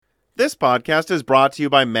This podcast is brought to you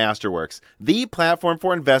by Masterworks, the platform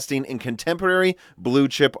for investing in contemporary blue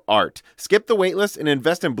chip art. Skip the waitlist and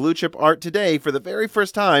invest in blue chip art today for the very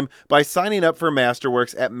first time by signing up for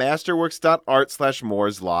Masterworks at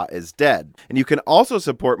masterworks.art/Moore's Law is Dead. And you can also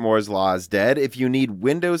support Moore's Law is Dead if you need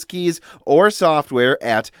Windows keys or software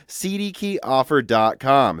at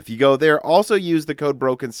cdkeyoffer.com. If you go there, also use the code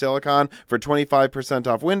BrokenSilicon for 25%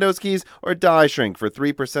 off Windows keys or Die Shrink for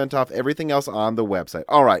 3% off everything else on the website.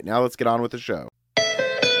 All right, now let's get on with the show.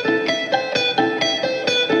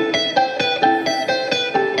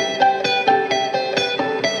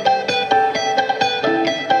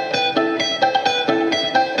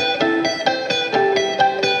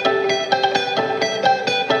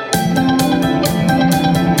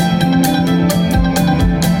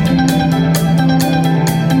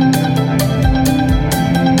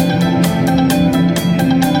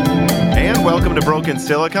 Broken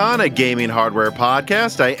Silicon, a gaming hardware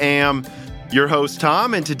podcast. I am your host,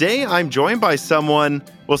 Tom, and today I'm joined by someone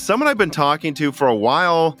I've been talking to for a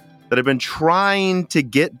while that I've been trying to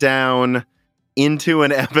get down into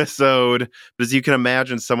an episode. But as you can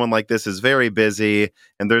imagine, someone like this is very busy,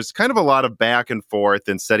 and there's kind of a lot of back and forth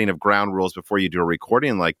and setting of ground rules before you do a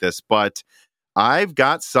recording like this. But I've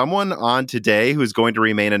got someone on today who's going to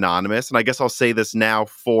remain anonymous, and I guess I'll say this now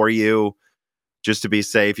for you, just to be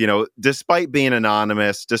safe. Despite being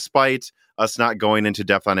anonymous, despite us not going into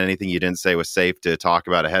depth on anything you didn't say was safe to talk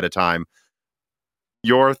about ahead of time,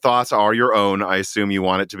 your thoughts are your own. I assume you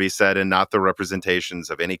want it to be said and not the representations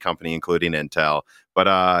of any company, including Intel. But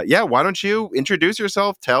why don't you introduce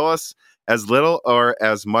yourself? Tell us as little or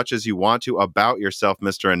as much as you want to about yourself,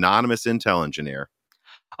 Mr. Anonymous Intel Engineer.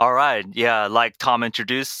 All right. Yeah, like Tom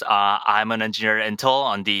introduced, I'm an engineer at Intel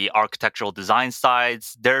on the architectural design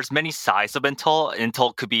sides. There's many sides of Intel.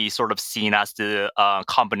 Intel could be sort of seen as the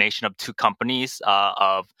combination of two companies,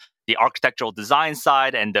 of the architectural design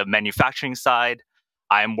side and the manufacturing side.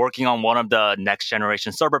 I'm working on one of the next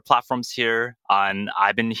generation server platforms here, and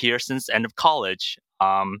I've been here since end of college.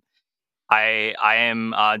 I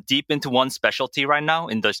am deep into one specialty right now.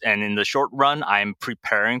 In the short run, I'm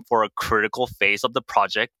preparing for a critical phase of the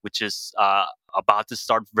project, which is about to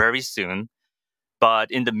start very soon.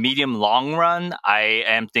 But in the medium long run, I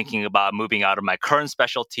am thinking about moving out of my current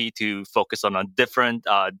specialty to focus on a different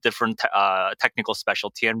technical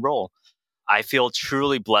specialty and role. I feel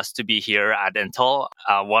truly blessed to be here at Intel,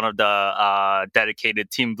 one of the dedicated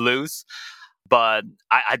Team Blues. But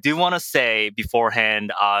I do want to say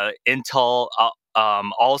beforehand, Intel,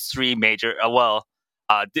 all three major,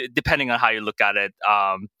 depending on how you look at it,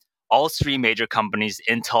 all three major companies,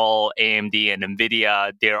 Intel, AMD, and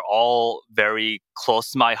NVIDIA, they're all very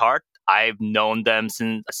close to my heart. I've known them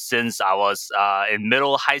since I was in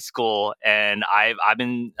middle high school, and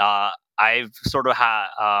I've sort of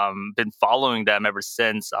been following them ever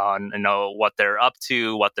since on what they're up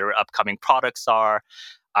to, what their upcoming products are.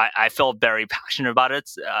 I feel very passionate about it,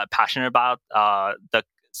 the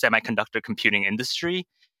semiconductor computing industry.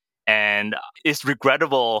 And it's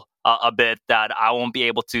regrettable a bit that I won't be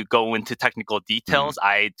able to go into technical details.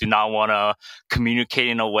 I do not want to communicate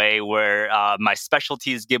in a way where my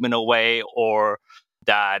specialty is given away, or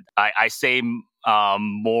that I say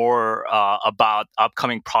more about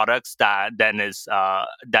upcoming products that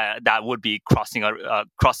would be crossing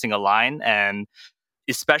a line. And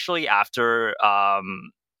especially after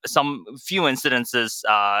some few incidences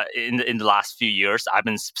in the last few years, I've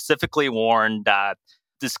been specifically warned that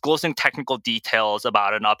disclosing technical details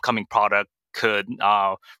about an upcoming product could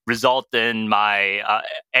result in my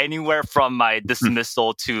anywhere from my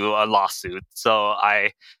dismissal to a lawsuit. So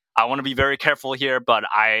I want to be very careful here, but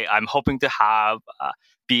I'm hoping to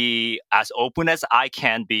be as open as I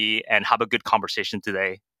can be and have a good conversation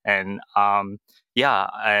today. And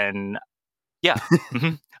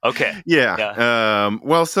Okay. Yeah.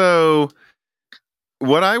 So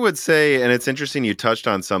what I would say, and it's interesting you touched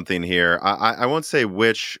on something here. I won't say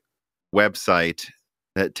which website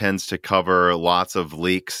that tends to cover lots of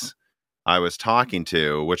leaks I was talking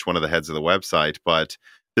to, which one of the heads of the website, but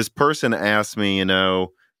this person asked me,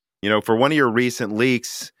 for one of your recent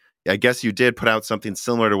leaks, I guess you did put out something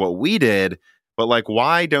similar to what we did, but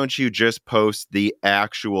why don't you just post the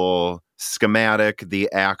actual schematic,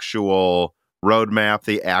 the actual roadmap,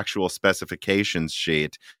 the actual specifications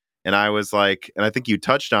sheet? And I was like, and I think you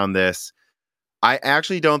touched on this, I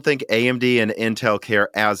actually don't think AMD and Intel care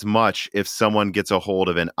as much if someone gets a hold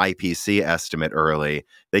of an IPC estimate early.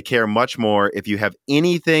 They care much more if you have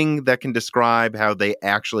anything that can describe how they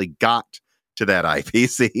actually got to that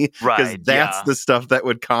IPC because Right. that's Yeah. the stuff that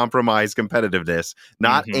would compromise competitiveness,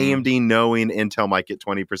 not Mm-hmm. AMD knowing Intel might get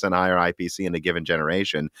 20% higher IPC in a given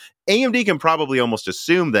generation. AMD can probably almost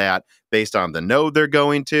assume that based on the node they're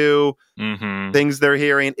going to, Mm-hmm. things they're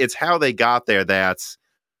hearing. It's how they got there that's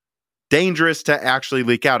dangerous to actually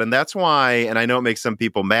leak out. And that's why, and I know it makes some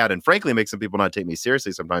people mad, and frankly, it makes some people not take me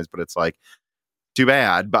seriously sometimes, but it's like, too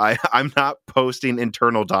bad. But I'm not posting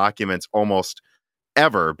internal documents almost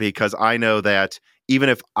ever because I know that even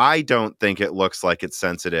if I don't think it looks like it's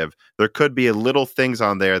sensitive, there could be little things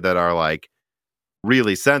on there that are like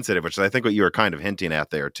really sensitive, which is I think what you were kind of hinting at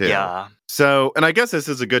there too. Yeah. So, and I guess this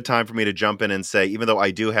is a good time for me to jump in and say, even though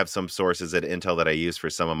I do have some sources at Intel that I use for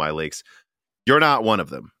some of my leaks, you're not one of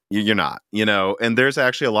them. You're not, and there's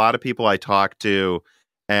actually a lot of people I talk to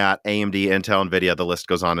at AMD, Intel, NVIDIA, the list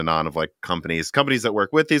goes on and on of like companies that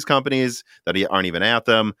work with these companies that aren't even at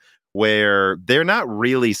them, where they're not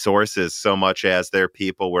really sources so much as they're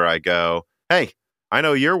people where I go, hey, I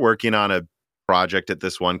know you're working on a project at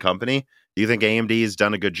this one company. Do you think AMD has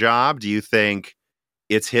done a good job? Do you think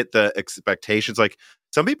it's hit the expectations? Like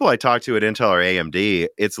some people I talk to at Intel or AMD,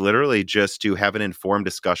 it's literally just to have an informed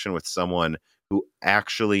discussion with someone who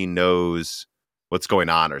actually knows what's going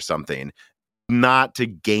on or something, not to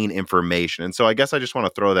gain information. And so I guess I just want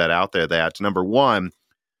to throw that out there that number one,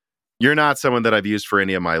 you're not someone that I've used for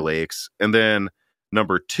any of my leaks. And then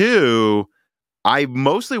number two, I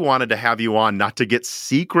mostly wanted to have you on not to get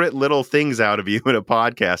secret little things out of you in a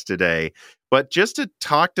podcast today, but just to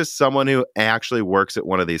talk to someone who actually works at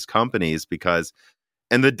one of these companies because,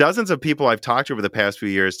 and the dozens of people I've talked to over the past few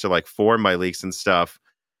years to like form my leaks and stuff,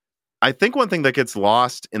 I think one thing that gets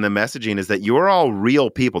lost in the messaging is that you're all real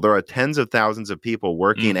people. There are tens of thousands of people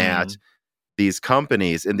working Mm-hmm. at these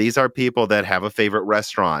companies, and these are people that have a favorite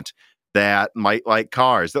restaurant, that might like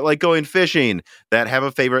cars, that like going fishing, that have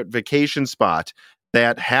a favorite vacation spot,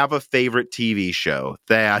 that have a favorite TV show,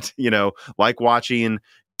 that, like watching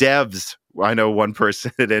Devs. I know one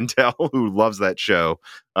person at Intel who loves that show,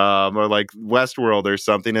 or like Westworld or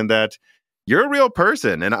something, and that you're a real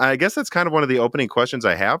person. And I guess that's kind of one of the opening questions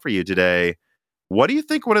I have for you today. What do you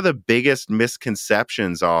think one of the biggest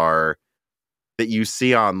misconceptions are that you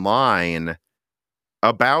see online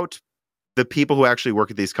about the people who actually work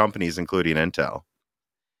at these companies, including Intel?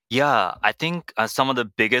 Yeah, I think some of the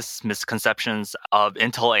biggest misconceptions of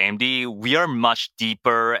Intel AMD, we are much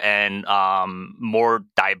deeper and more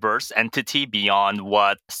diverse entity beyond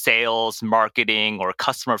what sales, marketing, or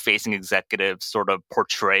customer-facing executives sort of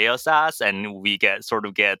portray us as, and we get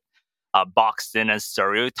boxed in as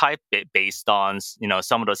stereotype based on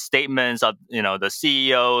some of the statements of the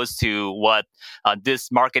CEOs to what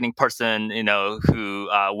this marketing person who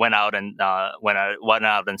went out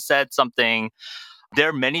and said something. There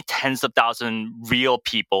are many tens of thousands real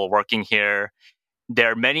people working here. There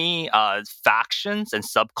are many factions and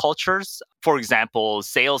subcultures. For example,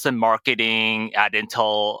 sales and marketing at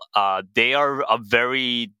Intel, they are a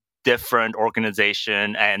very different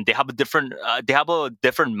organization, and they have a different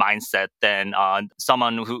mindset than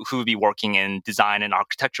someone who would be working in design and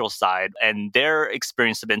architectural side. And their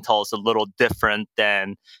experience of Intel is a little different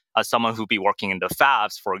than someone who'd be working in the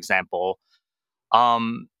fabs, for example.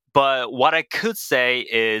 But what I could say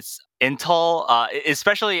is Intel,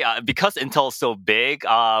 especially because Intel is so big,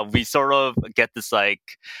 we sort of get this like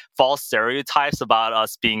false stereotypes about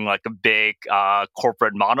us being like a big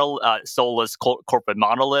soulless corporate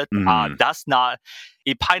monolith. Mhm. That's not.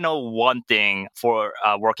 If I know one thing for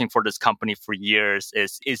working for this company for years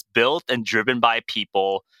is built and driven by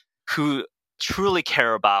people who truly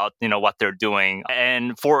care about what they're doing.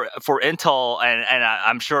 And for Intel and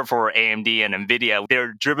I'm sure for AMD and NVIDIA,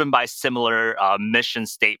 they're driven by similar mission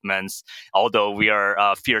statements, although we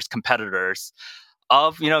are fierce competitors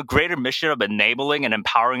of greater mission of enabling and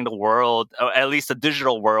empowering the world, or at least the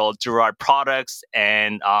digital world, through our products,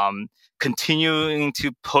 and continuing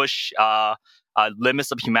to push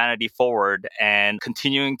limits of humanity forward, and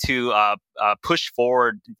continuing to push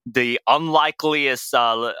forward the unlikeliest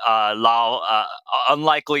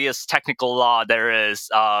technical law there is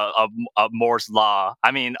of Moore's law.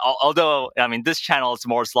 I mean, although this channel's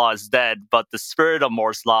Moore's law is dead, but the spirit of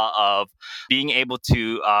Moore's law of being able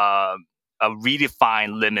to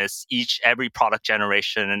redefine limits every product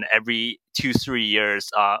generation and every 2-3 years,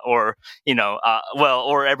 or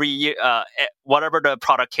or every year, whatever the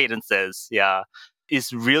product cadence is,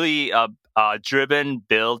 is really driven,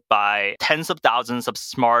 built by tens of thousands of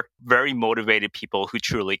smart, very motivated people who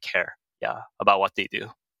truly care, about what they do.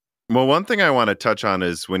 Well, one thing I want to touch on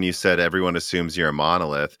is when you said everyone assumes you're a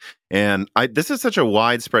monolith. And this is such a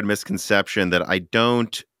widespread misconception that I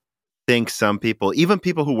don't think some people, even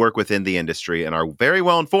people who work within the industry and are very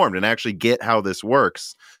well informed and actually get how this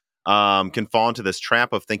works, can fall into this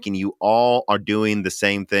trap of thinking you all are doing the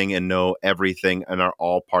same thing and know everything and are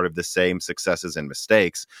all part of the same successes and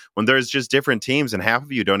mistakes, when there's just different teams and half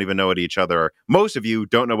of you don't even know what each other are. Most of you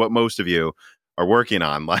don't know what most of you are working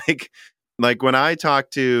on. Like when I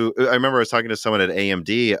remember I was talking to someone at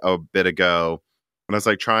AMD a bit ago, and I was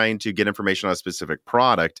like trying to get information on a specific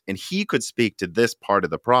product, and he could speak to this part of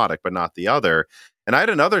the product, but not the other. And I had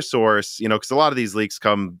another source, because a lot of these leaks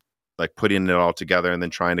come like putting it all together and then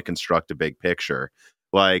trying to construct a big picture.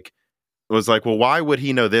 Like, it was like, well, why would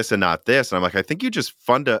he know this and not this? And I'm like, I think you just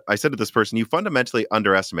I said to this person, you fundamentally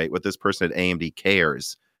underestimate what this person at AMD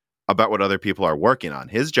cares about what other people are working on.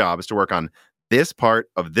 His job is to work on this part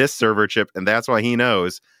of this server chip, and that's why he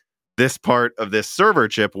knows this part of this server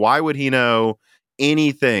chip. Why would he know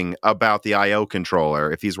anything about the IO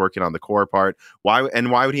controller if he's working on the core part? Why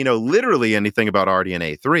would he know literally anything about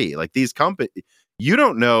RDNA 3? Like, these companies, you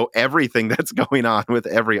don't know everything that's going on with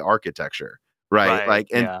every architecture, right? Like,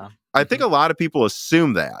 and yeah. I think a lot of people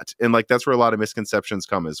assume that, and like that's where a lot of misconceptions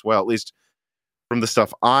come as well, at least from the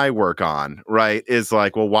stuff I work on, right? Is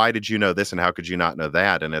like, well, why did you know this and how could you not know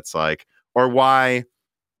that? And it's like, or why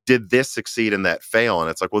did this succeed and that fail? And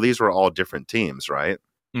it's like, well, these were all different teams, right?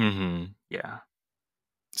 Yeah.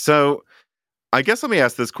 So I guess let me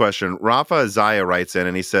ask this question. Rafa Zaya writes in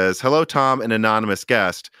and he says, hello, Tom, an anonymous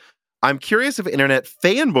guest. I'm curious if internet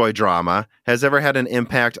fanboy drama has ever had an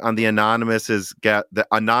impact on the anonymous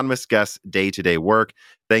guest's day-to-day work.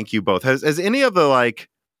 Thank you both. Has any of the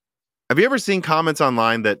have you ever seen comments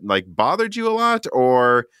online that bothered you a lot,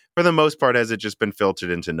 or for the most part has it just been filtered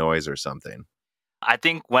into noise or something? I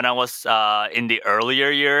think when I was in the earlier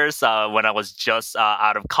years, when I was just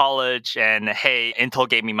out of college, and hey, Intel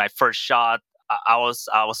gave me my first shot, I was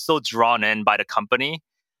so drawn in by the company,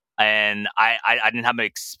 and I didn't have an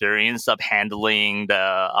experience of handling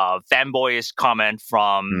the fanboyish comment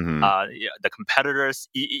from the competitors.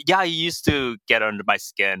 Yeah, it used to get under my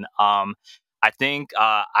skin. I think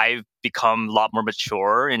I've become a lot more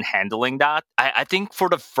mature in handling that. I think for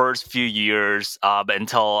the first few years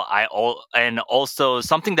until and also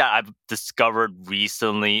something that I've discovered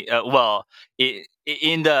recently.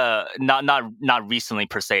 In the not recently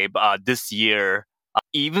per se, but this year.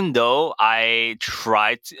 Even though I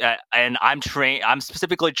tried, and I'm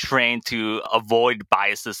specifically trained to avoid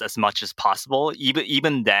biases as much as possible.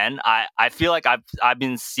 Even then, I feel like I've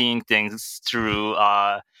been seeing things through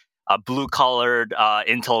blue-collared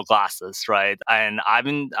Intel glasses, right? And I've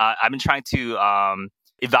been trying to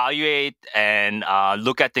evaluate and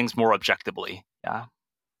look at things more objectively. Yeah.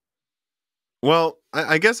 Well,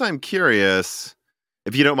 I guess I'm curious,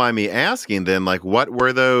 if you don't mind me asking, then what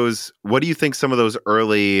do you think some of those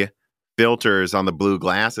early filters on the blue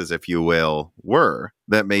glasses, if you will, were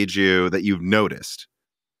that you've noticed?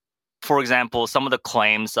 For example, some of the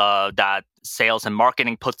claims that sales and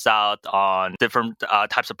marketing puts out on different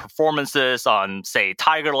types of performances on, say,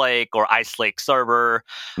 Tiger Lake or Ice Lake server,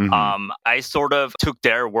 I sort of took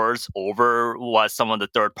their words over what some of the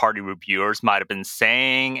third-party reviewers might have been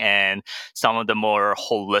saying, and some of the more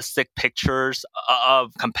holistic pictures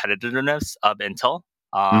of competitiveness of Intel.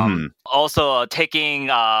 Also, taking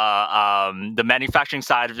the manufacturing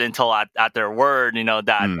side of Intel at their word,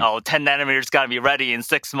 that 10 nanometers got to be ready in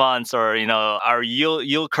 6 months, or our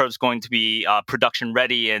yield curve is going to be production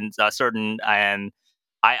ready and certain. And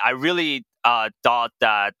I really thought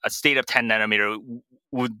that a state of 10 nanometer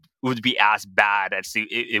would be as bad as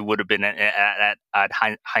it would have been at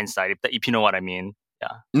hindsight, if you know what I mean.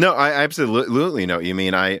 Yeah. No, I absolutely know what you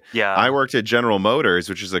mean. I worked at General Motors,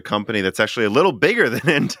 which is a company that's actually a little bigger than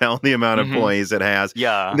Intel, the amount of employees it has.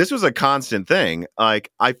 Yeah. And this was a constant thing. I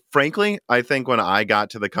think when I got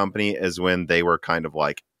to the company is when they were kind of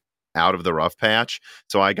out of the rough patch.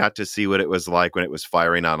 So I got to see what it was like when it was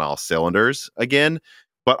firing on all cylinders again.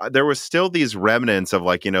 But there was still these remnants of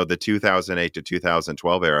the 2008 to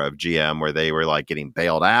 2012 era of GM where they were getting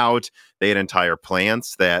bailed out. They had entire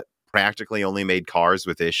plants that practically only made cars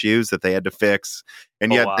with issues that they had to fix.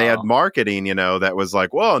 And yet they had marketing, that was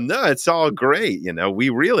well, no, it's all great. We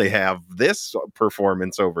really have this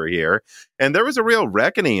performance over here. And there was a real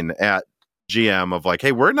reckoning at GM of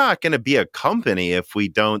hey, we're not going to be a company if we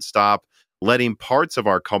don't stop letting parts of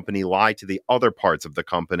our company lie to the other parts of the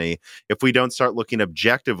company, if we don't start looking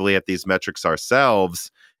objectively at these metrics ourselves.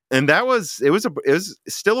 And it was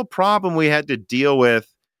still a problem we had to deal with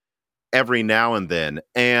every now and then.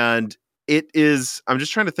 And I'm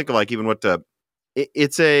just trying to think of even what it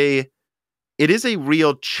is a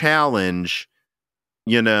real challenge,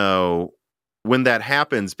 when that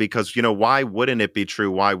happens, because, why wouldn't it be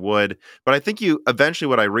true? Why would? But I think eventually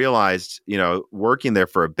what I realized, working there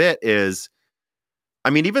for a bit is, I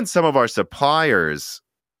mean, even some of our suppliers,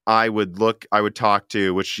 I would talk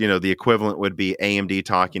to, which, the equivalent would be AMD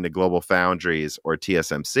talking to Global Foundries or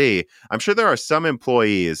TSMC. I'm sure there are some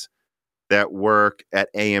employees that work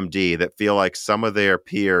at AMD that feel like some of their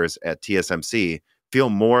peers at TSMC feel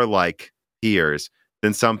more like peers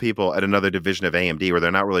than some people at another division of AMD, where they're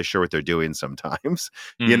not really sure what they're doing sometimes,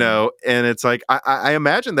 and it's like, I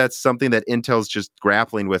imagine that's something that Intel's just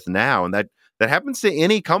grappling with now. And that happens to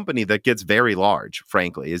any company that gets very large,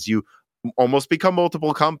 frankly, is you almost become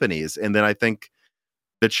multiple companies. And then I think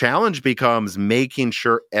the challenge becomes making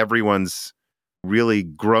sure everyone's really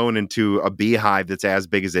grown into a beehive that's as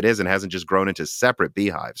big as it is and hasn't just grown into separate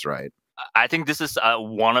beehives, right? I think this is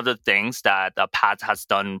one of the things that Pat has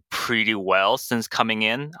done pretty well since coming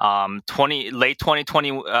in. Late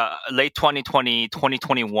 2020,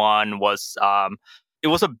 2021 was it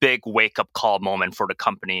was a big wake up call moment for the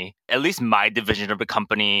company. At least my division of the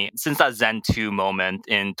company, since that Zen 2 moment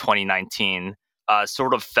in 2019,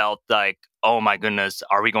 sort of felt like, oh my goodness,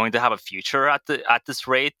 are we going to have a future at this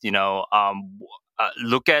rate?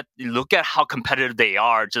 Look at how competitive they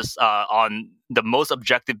are just on the most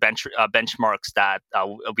objective benchmarks that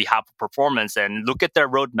we have for performance, and look at their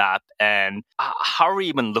roadmap, and how are we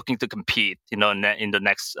even looking to compete in the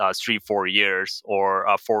next 3-4 years, or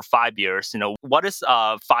 4 or 5 years? What is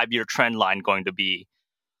a 5-year trend line going to be?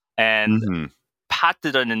 And Pat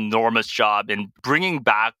did an enormous job in bringing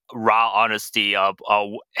back raw honesty of,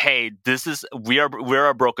 hey, we're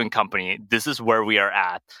a broken company. This is where we are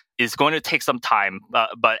at. It's going to take some time,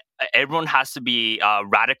 but everyone has to be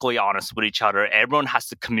radically honest with each other. Everyone has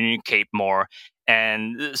to communicate more,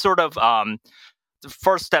 and sort of the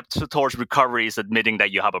first step towards recovery is admitting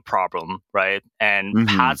that you have a problem, right? And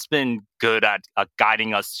Pat's been good at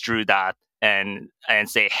guiding us through that, and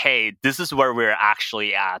say, hey, this is where we're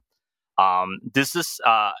actually at. This is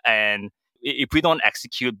and if we don't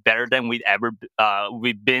execute better than we've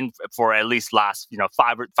been for at least last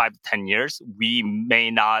 5 to 10 years, we may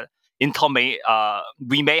not.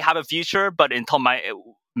 We may have a future, but Intel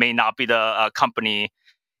may not be the company.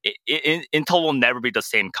 Intel will never be the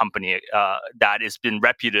same company that has been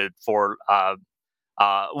reputed for.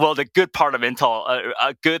 The good part of Intel,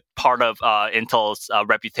 a good part of Intel's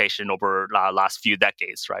reputation over last few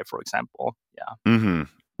decades, right? For example, yeah.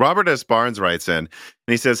 Robert S. Barnes writes in, and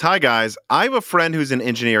he says, "Hi, guys. I have a friend who's an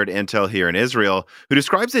engineer at Intel here in Israel who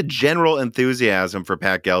describes a general enthusiasm for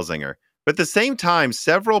Pat Gelsinger, but at the same time,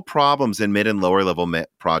 several problems in mid and lower level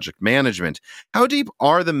project management. How deep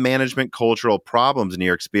are the management cultural problems in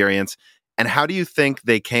your experience, and how do you think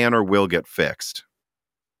they can or will get fixed?"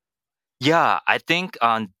 Yeah, I think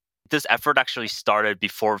this effort actually started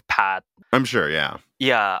before Pat. I'm sure, yeah.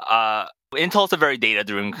 Yeah. Intel's a very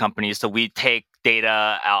data-driven company, so we take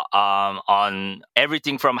data on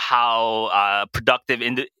everything from how productive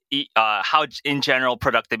how in general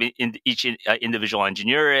productive each individual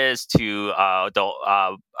engineer is, to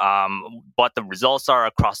what the results are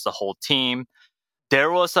across the whole team. There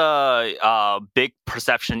was a big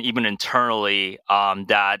perception, even internally,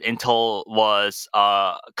 that Intel was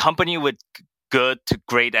a company with good to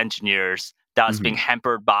great engineers that's being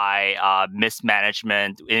hampered by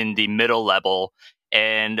mismanagement in the middle level.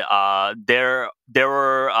 And there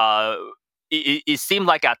were it seemed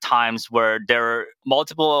like at times where there were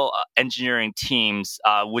multiple engineering teams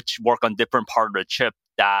which work on different part of the chip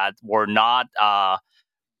that were not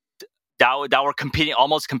that were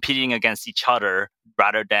competing against each other,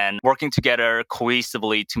 rather than working together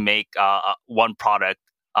cohesively to make one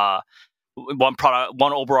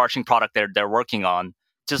overarching product they're working on.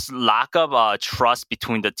 Just lack of trust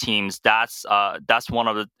between the teams. That's one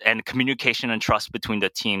of the, and communication and trust between the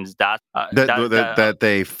teams that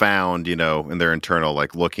they found, in their internal,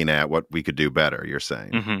 like, looking at what we could do better. You're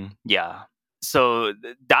saying, yeah. So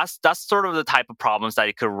that's sort of the type of problems that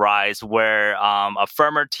it could rise, where a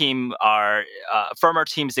firmware team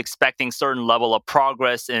is expecting certain level of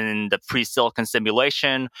progress in the pre-silicon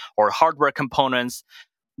simulation or hardware components.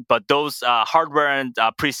 But those hardware and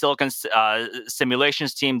pre-silicon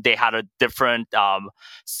simulations team, they had a different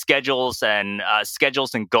schedules and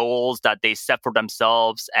goals that they set for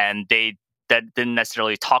themselves, and that didn't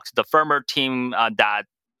necessarily talk to the firmware team that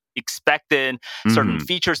expected certain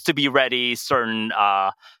features to be ready, certain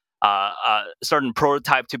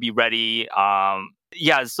prototype to be ready.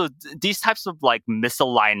 So these types of like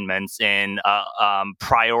misalignments in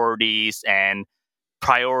priorities and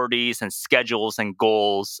schedules and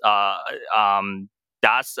goals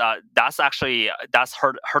that's hurt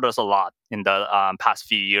us a lot in the past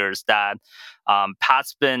few years. That Pat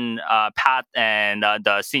and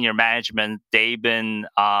the senior management, they've been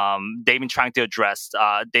trying to address,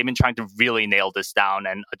 they've been trying to really nail this down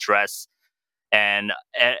and address. And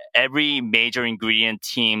every major ingredient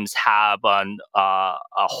teams have a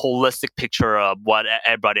holistic picture of what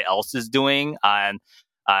everybody else is doing, and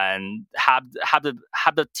have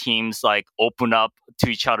the teams like open up to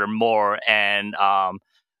each other more, and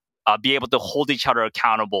be able to hold each other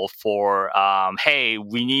accountable for, hey,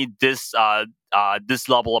 we need this this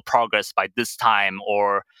level of progress by this time,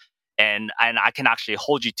 or and I can actually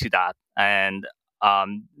hold you to that. And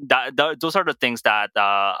those are the things that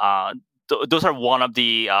those are one of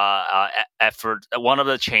the one of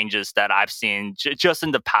the changes that I've seen just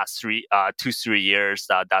in the past 2-3 years.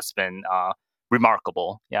 That's been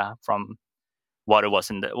remarkable, from what it was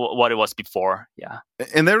before.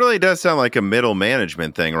 And that really does sound like a middle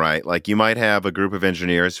management thing, right? Like you might have a group of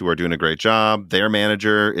engineers who are doing a great job, their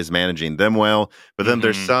manager is managing them well, but then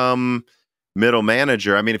there's some middle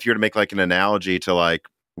manager. I mean, if you were to make like an analogy to like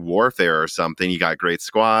warfare or something, you got great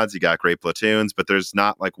squads, you got great platoons, but there's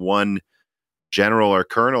not like one general or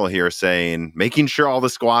colonel here saying, making sure all the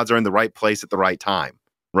squads are in the right place at the right time.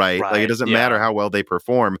 Right. Like it doesn't matter how well they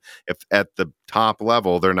perform if at the top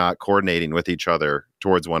level they're not coordinating with each other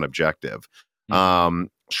towards one objective.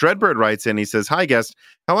 Shredbird writes in, he says, "Hi, guest.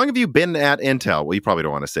 How long have you been at Intel?" Well, you probably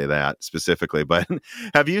don't want to say that specifically, but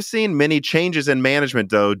have you seen many changes in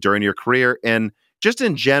management, though, during your career? And just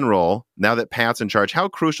in general, now that Pat's in charge, how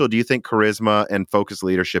crucial do you think charisma and focused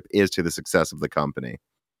leadership is to the success of the company?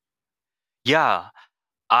 Yeah,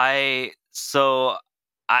 I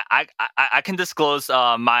can disclose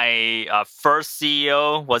my first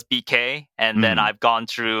CEO was BK, and then I've gone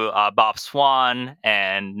through Bob Swan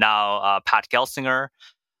and now Pat Gelsinger.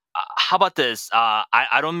 How about this?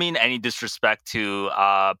 I don't mean any disrespect to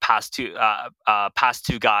past two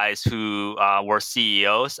guys who were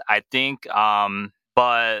CEOs. I think,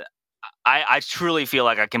 but I truly feel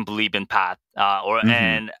like I can believe in Pat,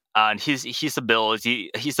 and his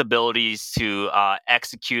abilities to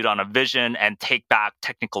execute on a vision and take back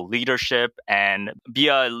technical leadership and be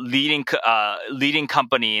a leading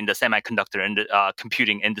company in the semiconductor and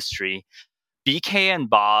computing industry. BK and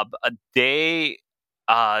Bob, they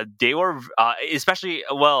were especially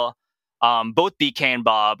both BK and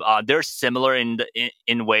Bob, they're similar in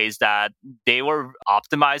ways that they were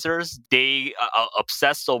optimizers. They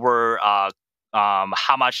obsessed over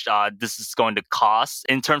how much this is going to cost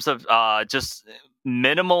in terms of just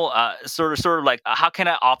minimal sort of like how can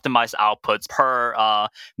I optimize outputs per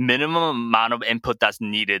minimum amount of input that's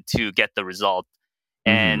needed to get the result.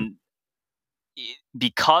 And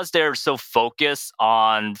because they're so focused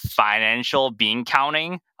on financial bean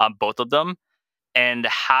counting, both of them, and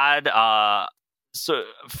had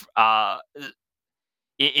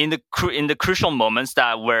in the crucial moments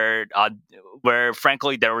that where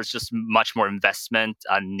frankly there was just much more investment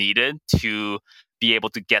needed to be able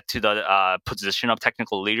to get to the position of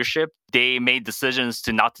technical leadership, they made decisions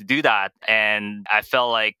to not to do that, and I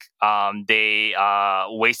felt like they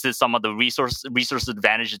wasted some of the resource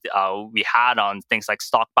advantage we had on things like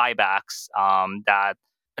stock buybacks.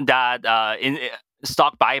 In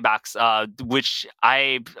stock buybacks, which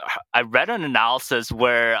I read an analysis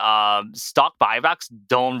where stock buybacks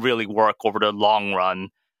don't really work over the long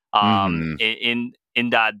run. In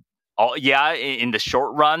that, in the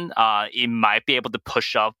short run, it might be able to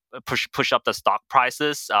push up the stock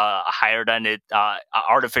prices higher than it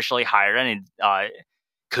artificially higher than it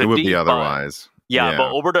could it would be. be otherwise.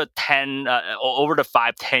 But over the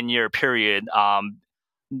 5-10 year period,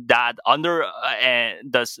 that under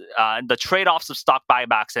the trade-offs of stock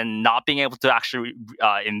buybacks and not being able to actually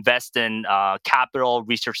invest in capital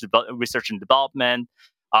research and development,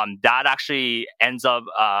 that actually ends up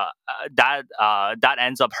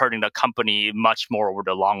hurting the company much more over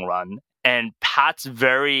the long run. And Pat's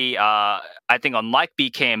very, I think, unlike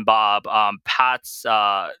BK and Bob, Pat's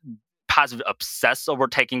obsessed over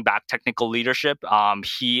taking back technical leadership.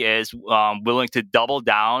 He is willing to double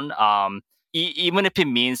down. Even if it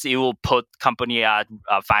means it will put company at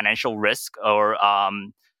financial risk or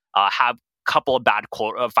have a couple of bad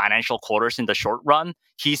financial quarters in the short run,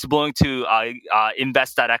 he's willing to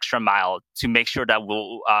invest that extra mile to make sure that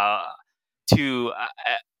we'll do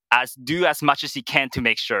as much as he can to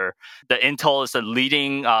make sure that Intel is a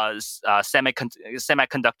leading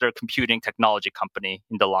semiconductor computing technology company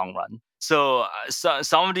in the long run. So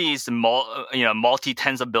some of these multi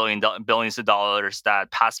tens of billions of dollars that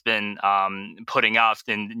has been putting out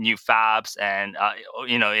in new fabs and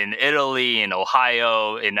in Italy, in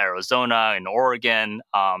Ohio, in Arizona, in Oregon.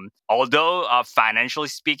 Although financially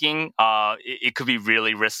speaking, it could be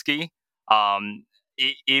really risky.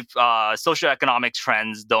 If socioeconomic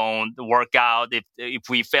trends don't work out, if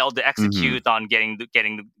we fail to execute on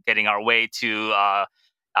getting our way to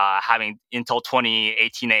having Intel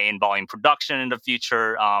 2018A in volume production in the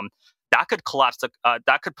future, that could collapse.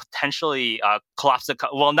 That could potentially collapse.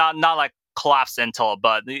 Well, not like collapse Intel,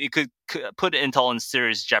 but it could put Intel in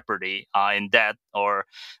serious jeopardy, in debt or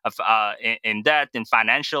in debt and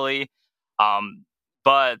financially.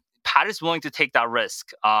 But Pat is willing to take that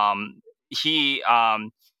risk.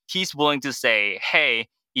 He's willing to say, hey,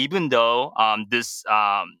 even though this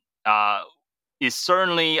is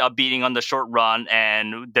certainly a beating on the short run,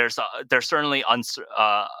 and there's certainly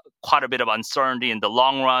quite a bit of uncertainty in the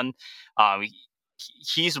long run.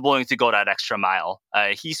 He's willing to go that extra mile.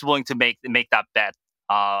 He's willing to make that bet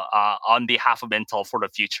on behalf of Intel for the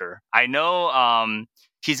future. I know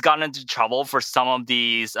he's gotten into trouble for some of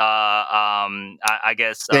these, I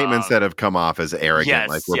guess, statements that have come off as arrogant, yes,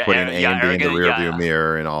 like we're putting AMD in the rearview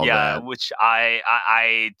mirror and all that. Which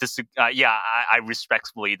I disagree. I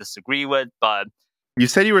respectfully disagree with. But you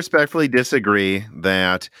said you respectfully disagree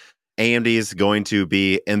that AMD is going to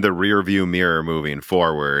be in the rearview mirror moving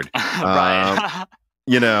forward, right?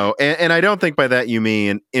 And I don't think by that you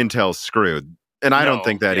mean Intel's screwed, and I don't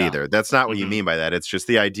think that either. That's not what you mean by that. It's just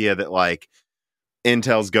the idea that like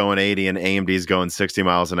Intel's going 80 and AMD's going 60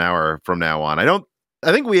 miles an hour from now on.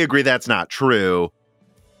 I think we agree that's not true.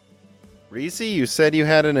 Reese, you said you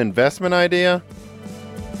had an investment idea?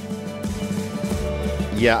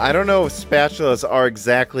 Yeah, I don't know if spatulas are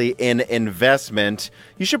exactly an investment.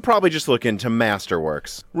 You should probably just look into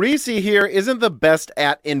Masterworks. Reese here isn't the best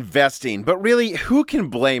at investing, but really, who can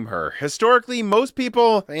blame her? Historically, most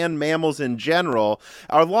people, and mammals in general,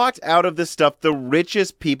 are locked out of the stuff the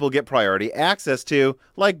richest people get priority access to,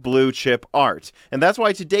 like blue chip art. And that's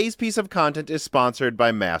why today's piece of content is sponsored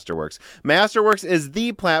by Masterworks. Masterworks is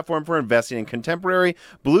the platform for investing in contemporary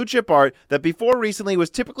blue chip art that before recently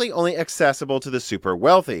was typically only accessible to the super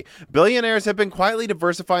wealthy. Billionaires have been quietly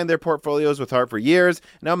diversifying their portfolios with art for years.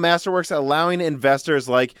 Now Masterworks allowing investors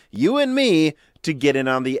like you and me to get in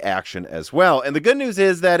on the action as well. And the good news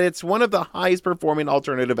is that it's one of the highest performing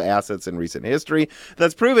alternative assets in recent history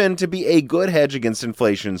that's proven to be a good hedge against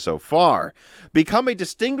inflation so far. Become a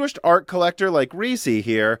distinguished art collector like Reese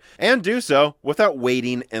here, and do so without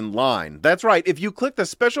waiting in line. That's right, if you click the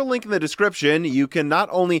special link in the description, you can not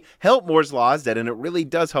only help Moore's Law is Dead, and it really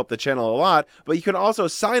does help the channel a lot, but you can also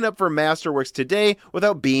sign up for Masterworks today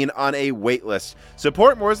without being on a wait list.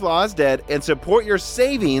 Support Moore's Law is Dead and support your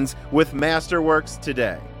savings with Masterworks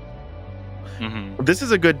today. This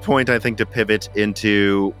is a good point, I think, to pivot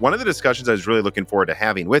into one of the discussions I was really looking forward to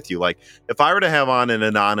having with you. Like, if I were to have on an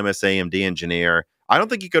anonymous AMD engineer, I don't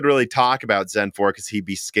think he could really talk about Zen 4 because he'd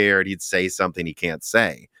be scared. He'd say something he can't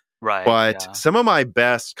say. Right. But some of my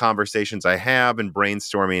best conversations I have in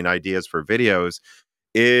brainstorming ideas for videos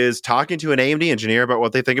is talking to an AMD engineer about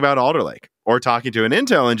what they think about Alder Lake, or talking to an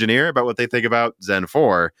Intel engineer about what they think about Zen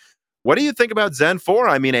 4. What do you think about Zen 4?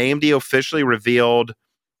 I mean, AMD officially revealed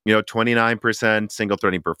 29% single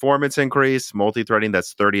threading performance increase, multi-threading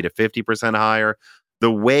that's 30 to 50% higher. The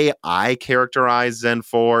way I characterize Zen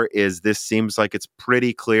 4 is this seems like it's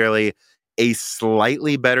pretty clearly a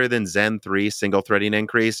slightly better than Zen 3 single threading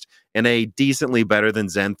increase and a decently better than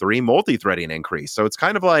Zen 3 multi-threading increase. So it's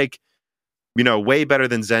kind of like, way better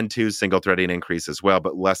than Zen 2 single threading increase as well,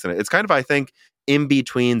 but less than it. It's kind of, I think, in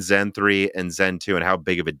between Zen 3 and Zen 2 and how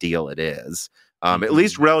big of a deal it is, at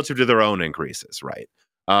least relative to their own increases, right?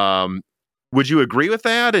 Would you agree with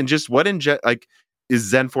that? And just is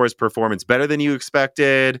Zen 4's performance better than you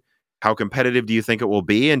expected? How competitive do you think it will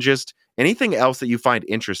be? And just anything else that you find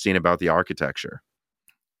interesting about the architecture?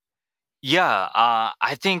 Yeah,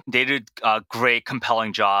 I think they did a great,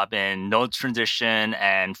 compelling job in node transition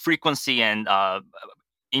and frequency and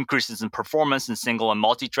increases in performance in single and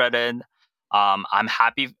multi-threaded. I'm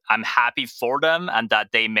happy for them, and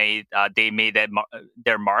that they made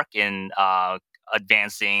their mark in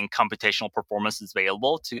advancing computational performance is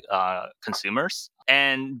available to consumers.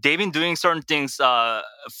 And they've been doing certain things,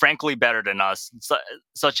 frankly, better than us,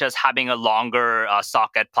 such as having a longer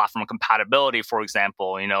socket platform compatibility, for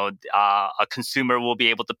example. A consumer will be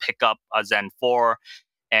able to pick up a Zen 4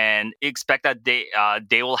 and expect that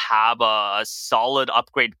they will have a solid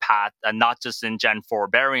upgrade path, not just in Gen 4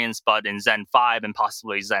 variants, but in Zen 5 and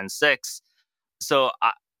possibly Zen 6. So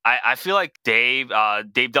I feel like they've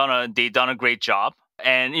done a great job,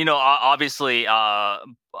 and obviously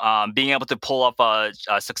being able to pull up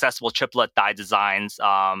a successful chiplet die designs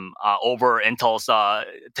over Intel's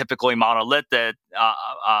typically monolithic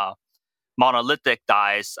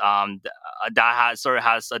dies, that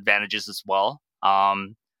has advantages as well.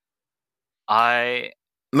 I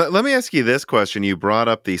Let me ask you this question. You brought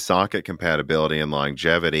up the socket compatibility and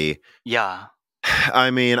longevity. Yeah. I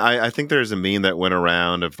mean, I think there's a meme that went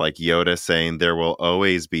around of like Yoda saying there will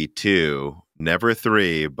always be two, never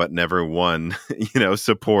three, but never one,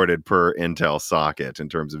 supported per Intel socket in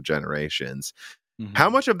terms of generations. How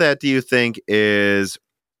much of that do you think is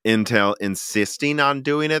Intel insisting on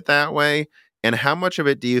doing it that way? And how much of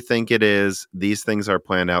it do you think it is these things are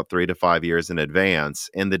planned out 3 to 5 years in advance,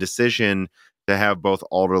 and the decision to have both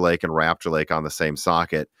Alder Lake and Raptor Lake on the same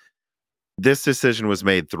socket? This decision was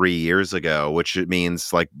made 3 years ago, which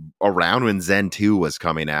means like around when Zen 2 was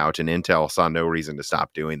coming out, and Intel saw no reason to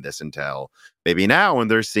stop doing this until maybe now when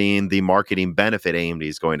they're seeing the marketing benefit AMD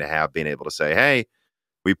is going to have, being able to say, hey,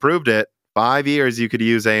 we proved it. 5 years you could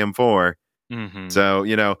use AM4.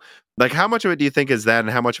 So, like how much of it do you think is that, and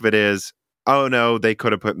how much of it is, oh no, they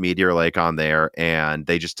could have put Meteor Lake on there and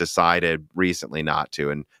they just decided recently not to?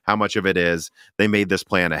 And how much of it is they made this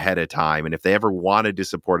plan ahead of time, and if they ever wanted to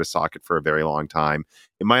support a socket for a very long time,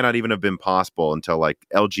 it might not even have been possible until like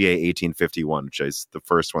LGA 1851, which is the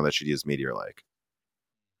first one that should use Meteor Lake.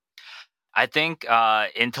 I think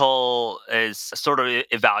Intel is sort of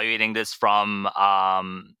evaluating this from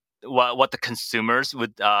what the consumers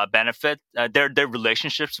would benefit, their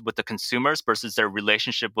relationships with the consumers versus their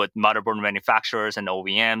relationship with motherboard manufacturers and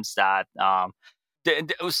OEMs. That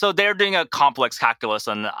so they're doing a complex calculus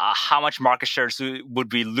on how much market shares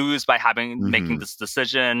would we lose by making this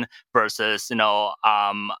decision versus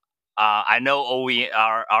I know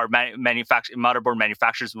our motherboard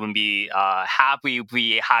manufacturers wouldn't be happy if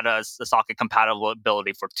we had a socket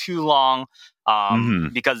compatibility for too long,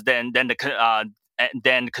 because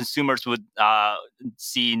then consumers would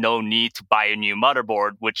see no need to buy a new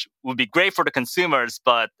motherboard, which would be great for the consumers,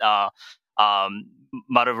 but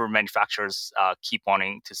motherboard manufacturers keep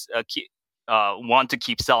wanting to want to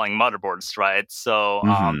keep selling motherboards, right? So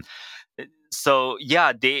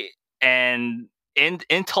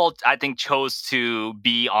Intel, I think, chose to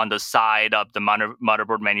be on the side of the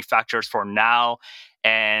motherboard manufacturers for now,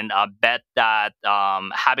 and bet that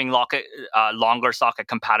having longer socket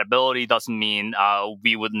compatibility doesn't mean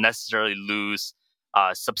we would necessarily lose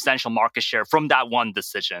substantial market share from that one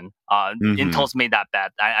decision. Intel's made that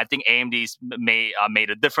bet. I think AMD's made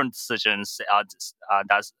a different decision,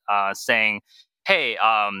 that's saying, hey,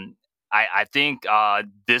 I think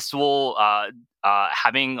this will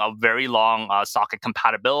having a very long socket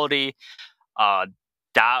compatibility.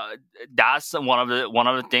 That's one of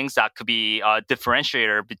the things that could be a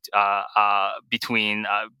differentiator between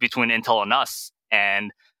Intel and us,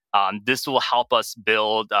 and this will help us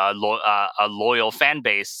build a loyal fan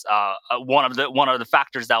base. One of the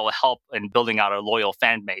factors that will help in building out a loyal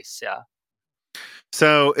fan base. Yeah.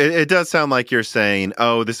 So it does sound like you're saying,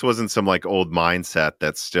 oh, this wasn't some like old mindset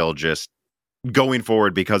that's still just going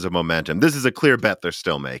forward because of momentum. This is a clear bet they're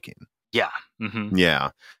still making. Yeah.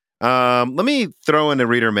 Yeah. Let me throw in a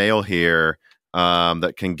reader mail here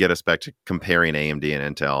that can get us back to comparing AMD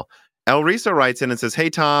and Intel. Elrisa writes in and says, hey,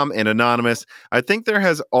 Tom and Anonymous, I think there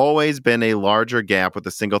has always been a larger gap with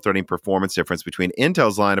the single threading performance difference between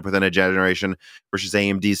Intel's lineup within a generation versus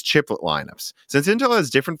AMD's chiplet lineups. Since Intel has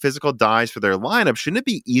different physical dies for their lineup, shouldn't it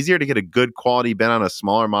be easier to get a good quality bit on a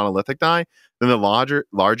smaller monolithic die than the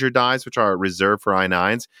larger dies, which are reserved for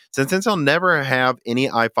i9s? Since Intel never have any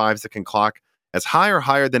i5s that can clock as high or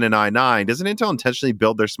higher than an i9, doesn't Intel intentionally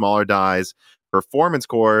build their smaller dies performance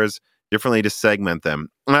cores differently to segment them?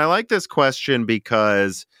 And I like this question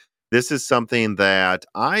because this is something that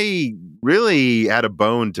I really had a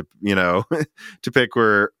bone to, to pick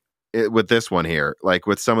with this one here. Like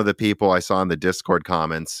with some of the people I saw in the Discord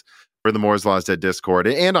comments for the Moore's Law's Dead Discord,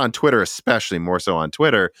 and on Twitter, especially more so on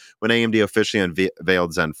Twitter, when AMD officially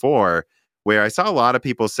unveiled Zen 4, where I saw a lot of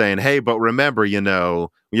people saying, hey, but remember, we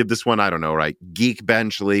have this one, I don't know, right,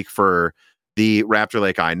 Geekbench leak for the Raptor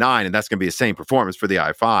Lake i9, and that's going to be the same performance for the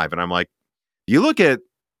i5. And I'm like, you look at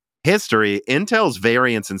history, Intel's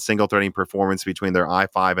variance in single threading performance between their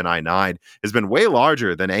i5 and i9 has been way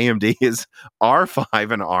larger than AMD's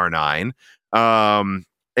R5 and R9.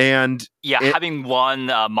 Having one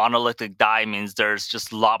monolithic die means there's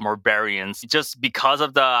just a lot more variance, just because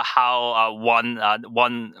of how one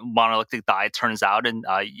monolithic die turns out in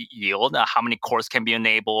yield, how many cores can be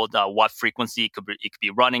enabled, what frequency it could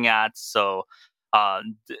be running at. So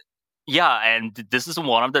Yeah, and this is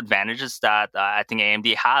one of the advantages that I think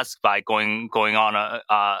AMD has by going on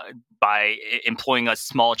by employing a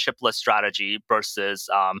small chiplet strategy versus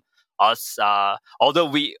us. Although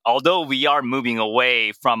we are moving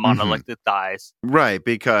away from monolithic dies. Right,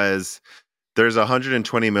 because there's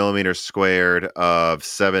 120 millimeters squared of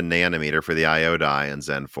 7 nanometer for the IO die in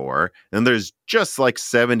Zen 4. And there's just like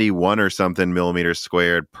 71 or something millimeters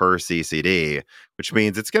squared per CCD, which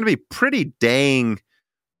means it's going to be pretty dang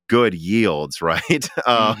good yields, right?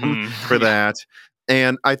 For that.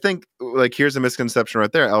 And I think, like, here's a misconception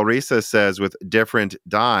right there. Elrisa says with different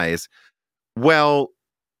dies. Well,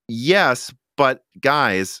 yes, but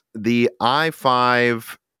guys, the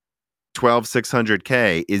i5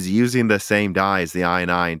 12600K is using the same die as the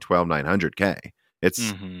i9 12900K.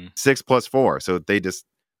 It's 6 plus 4. So they've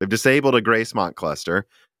disabled a Gracemont cluster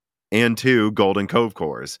and 2 Golden Cove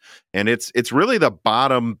cores. And it's really the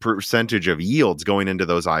bottom percentage of yields going into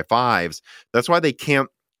those i5s. That's why they can't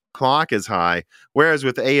clock as high. Whereas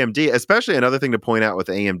with AMD, especially another thing to point out with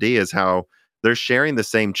AMD is how they're sharing the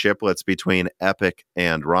same chiplets between EPYC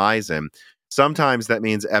and Ryzen. Sometimes that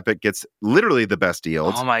means EPYC gets literally the best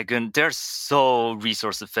yields. Oh my goodness, they're so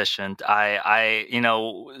resource efficient. If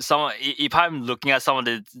I'm looking at some of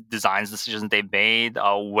the designs decisions they made,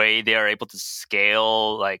 way they are able to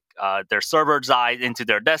scale like their server dies into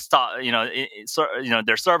their desktop,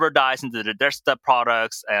 their server dies into their desktop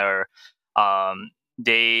products, or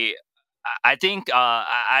they. I think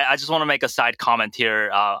I just want to make a side comment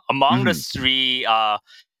here. Among the 3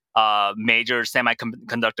 major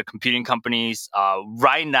semiconductor computing companies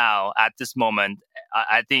right now at this moment,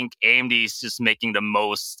 I think AMD is just making the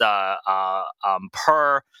most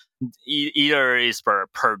per either is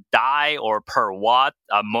per die or per watt,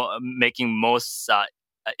 making most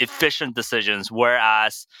efficient decisions.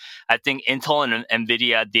 Whereas I think Intel and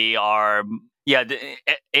NVIDIA, they are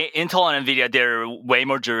Intel and NVIDIA, they're way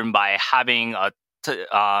more driven by having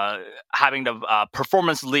having the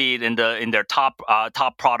performance lead in their top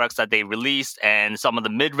products that they released, and some of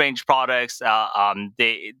the mid-range products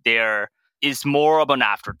they're is more of an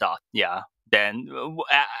afterthought, than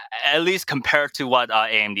at least compared to what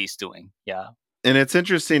AMD is doing. And it's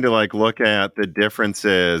interesting to like look at the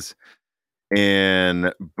differences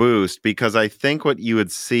in boost, because I think what you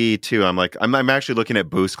would see too, I'm actually looking at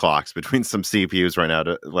boost clocks between some CPUs right now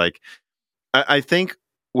to like, I think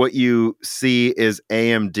what you see is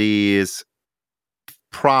AMD's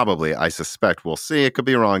probably, I suspect, we'll see, it could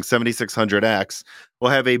be wrong, 7600X will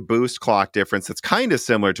have a boost clock difference that's kind of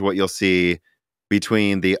similar to what you'll see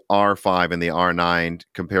between the R5 and the R9,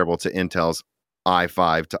 comparable to Intel's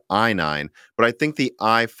i5 to i9. But I think the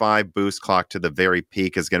i5 boost clock to the very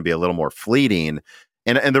peak is going to be a little more fleeting.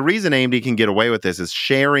 And the reason AMD can get away with this is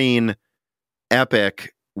sharing EPYC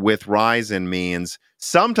with Ryzen means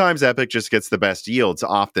sometimes EPYC just gets the best yields,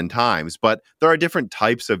 oftentimes, but there are different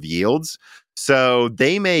types of yields. So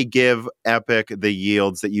they may give EPYC the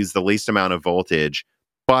yields that use the least amount of voltage,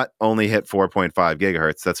 but only hit 4.5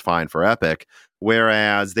 gigahertz. That's fine for EPYC.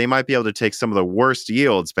 Whereas they might be able to take some of the worst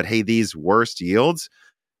yields, but hey, these worst yields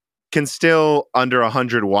can still, under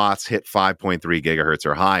 100 watts, hit 5.3 gigahertz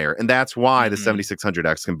or higher. And that's why the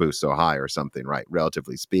 7600X can boost so high or something, right?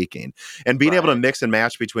 Relatively speaking. And being able to mix and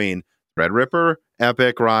match between Threadripper,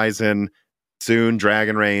 EPYC, Ryzen, soon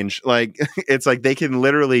Dragon Range, like it's like they can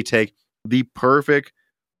literally take the perfect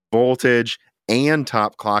voltage and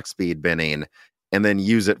top clock speed binning and then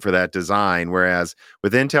use it for that design. Whereas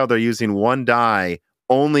with Intel, they're using one die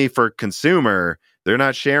only for consumer. They're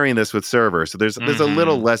not sharing this with server. So there's a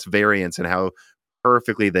little less variance in how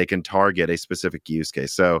perfectly they can target a specific use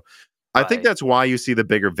case. So I think that's why you see the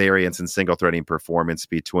bigger variance in single threading performance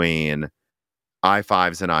between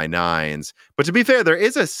i5s and i9s. But to be fair, there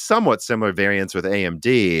is a somewhat similar variance with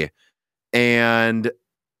AMD. And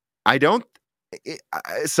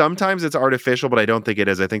sometimes it's artificial, but I don't think it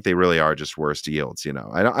is. I think they really are just worse yields.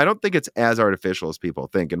 I don't think it's as artificial as people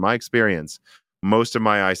think. In my experience, most of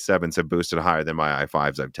my i7s have boosted higher than my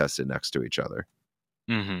i5s I've tested next to each other.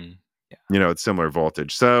 It's similar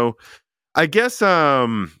voltage. So I guess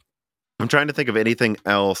I'm trying to think of anything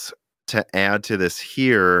else to add to this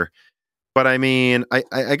here. But I mean,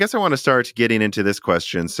 I guess I want to start getting into this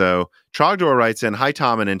question. So Trogdor writes in, "Hi,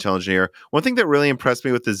 Tom, an Intel engineer. One thing that really impressed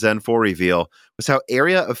me with the Zen 4 reveal was how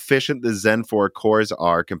area efficient the Zen 4 cores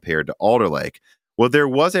are compared to Alder Lake. Well, there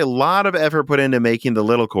was a lot of effort put into making the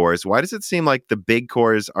little cores. Why does it seem like the big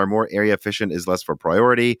cores are more area efficient, is less for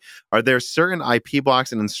priority? Are there certain IP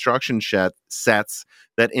blocks and instruction sets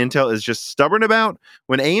that Intel is just stubborn about?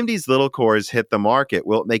 When AMD's little cores hit the market,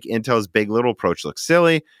 will it make Intel's big little approach look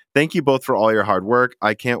silly? Thank you both for all your hard work.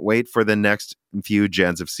 I can't wait for the next few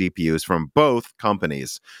gens of CPUs from both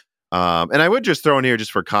companies. And I would just throw in here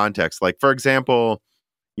just for context, like, for example,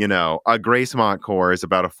 a Gracemont core is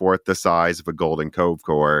about a fourth the size of a Golden Cove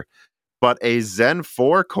core, but a Zen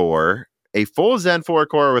 4 core, a full Zen 4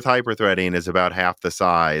 core with hyperthreading is about half the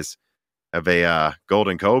size of a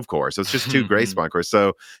Golden Cove core. So it's just two Gracemont cores.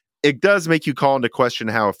 So it does make you call into question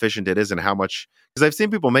how efficient it is and how much, because I've seen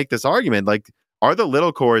people make this argument, like, are the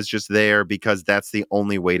little cores just there because that's the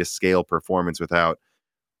only way to scale performance without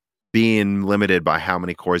being limited by how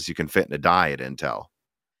many cores you can fit in a die at Intel?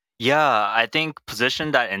 Yeah, I think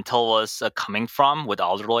position that Intel was coming from with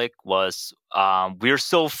Alder Lake was we're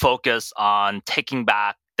so focused on taking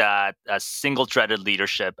back that single-threaded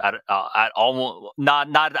leadership at almost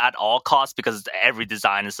not at all costs, because every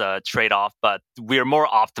design is a trade-off, but we're more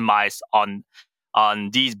optimized on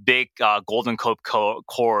these big Golden Cove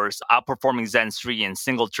cores, outperforming Zen 3 in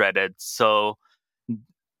single-threaded. So.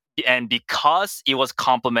 And because it was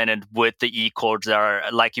complemented with the E-cores that are,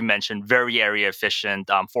 like you mentioned, very area efficient,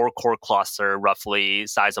 4-core cluster, roughly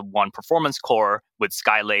size of one performance core with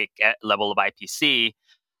Skylake level of IPC,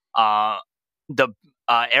 the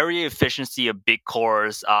area efficiency of big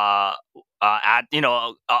cores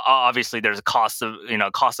obviously there's a cost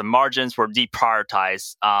of margins were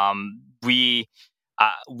deprioritized. We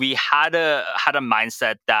had a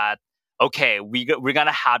mindset that, okay, we're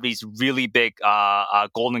gonna have these really big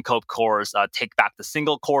Golden Cove cores take back the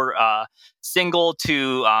single to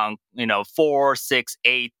 4, 6,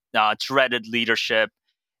 8 threaded leadership,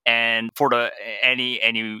 and for the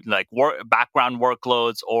any like background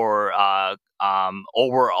workloads or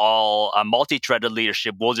overall multi-threaded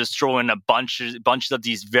leadership, we'll just throw in a bunch of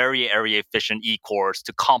these very area efficient E cores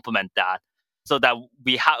to complement that, so that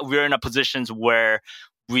we're in a positions where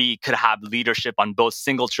we could have leadership on both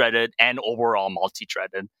single-threaded and overall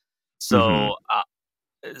multi-threaded. So,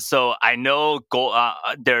 so I know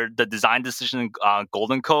the design decision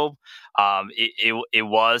Golden Cove, it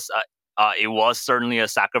was certainly a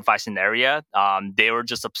sacrificing area. They were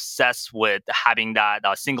just obsessed with having that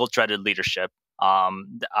single-threaded leadership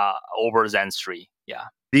over Zen 3. Yeah.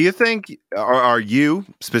 Do you think, are you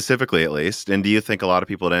specifically at least, and do you think a lot of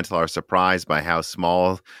people at Intel are surprised by how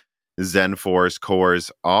small Zen 4's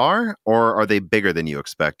cores are, or are they bigger than you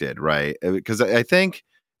expected, right? Because I think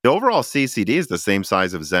the overall CCD is the same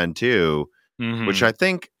size of Zen 2, which I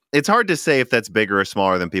think it's hard to say if that's bigger or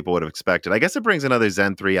smaller than people would have expected. I guess it brings another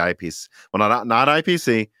Zen 3 IPC, well, not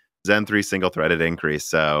IPC, Zen 3 single-threaded increase.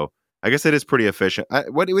 So I guess it is pretty efficient.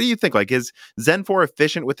 What do you think? Like, is Zen 4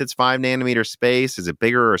 efficient with its 5-nanometer space? Is it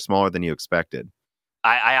bigger or smaller than you expected?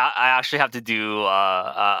 I actually have to do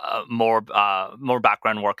more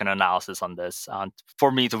background work and analysis on this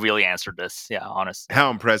for me to really answer this. Yeah, honestly. How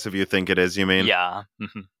impressive you think it is, you mean? Yeah.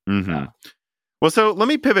 Yeah. Well, so let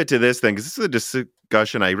me pivot to this thing, because this is a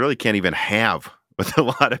discussion I really can't even have with a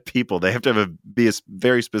lot of people. They have to be a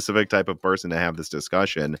very specific type of person to have this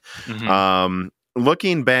discussion.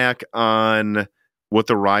 Looking back on what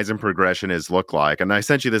the Ryzen progression is look like, and I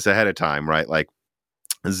sent you this ahead of time, right? Like,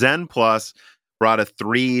 Zen Plus brought a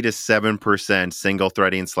 3 to 7% single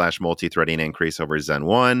threading / multi-threading increase over Zen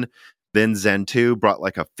 1. Then Zen 2 brought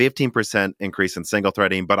like a 15% increase in single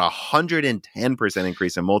threading, but 110%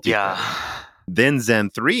 increase in multi-threading. Yeah. Then Zen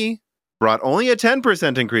 3 brought only a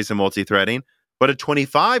 10% increase in multi-threading, but a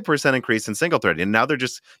 25% increase in single threading. And now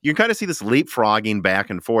you can kind of see this leapfrogging back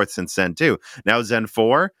and forth since Zen 2. Now Zen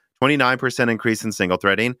 4, 29% increase in single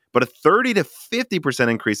threading, but a 30 to 50%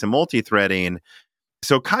 increase in multi-threading.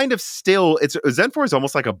 So kind of still, Zen 4 is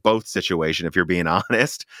almost like a both situation, if you're being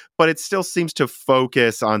honest, but it still seems to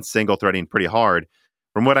focus on single threading pretty hard.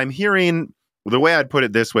 From what I'm hearing, the way I'd put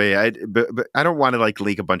it this way, but I don't want to like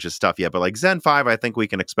leak a bunch of stuff yet, but like Zen 5, I think we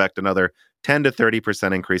can expect another 10 to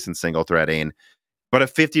 30% increase in single threading, but a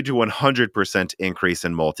 50 to 100% increase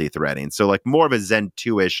in multi-threading. So like more of a Zen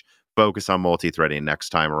 2-ish focus on multi-threading next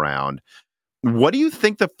time around. What do you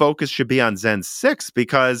think the focus should be on Zen 6?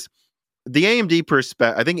 Because the AMD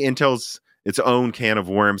perspective, I think Intel's its own can of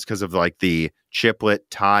worms because of like the chiplet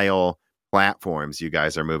tile platforms you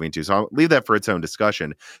guys are moving to. So I'll leave that for its own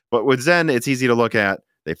discussion. But with Zen, it's easy to look at.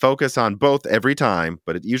 They focus on both every time,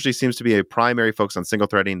 but it usually seems to be a primary focus on single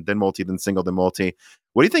threading, then multi, then single, then multi.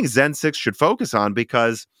 What do you think Zen 6 should focus on?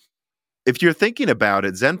 Because if you're thinking about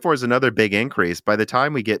it, Zen 4 is another big increase. By the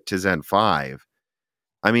time we get to Zen 5,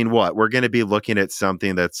 I mean, what? We're going to be looking at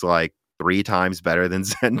something that's like 3 times better than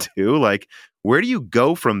Zen 2. Like, where do you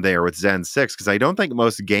go from there with Zen 6? Because I don't think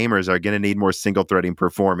most gamers are going to need more single threading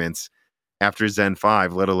performance after Zen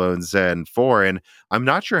 5, let alone Zen 4. And I'm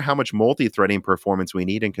not sure how much multi-threading performance we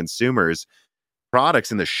need in consumers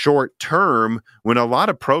products in the short term when a lot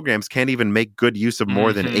of programs can't even make good use of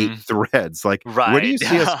more than 8 threads. Like, where do Right. you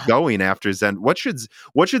see us going after Zen? What should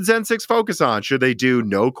Zen 6 focus on? Should they do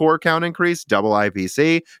no core count increase, double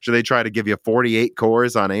IPC? Should they try to give you 48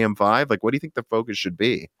 cores on AM5? Like, what do you think the focus should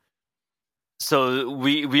be? So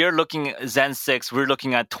we are looking at Zen 6, we're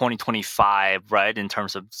looking at 2025, right? In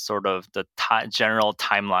terms of sort of the general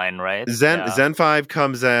timeline, right? Zen 5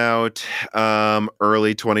 comes out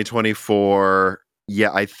early 2024.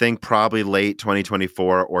 Yeah, I think probably late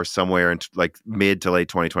 2024 or somewhere in like mid to late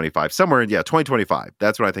 2025. Somewhere, 2025.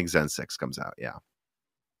 That's when I think Zen 6 comes out, yeah.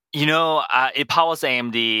 You know, if I was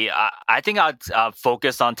AMD, I think I'd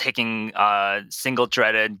focus on taking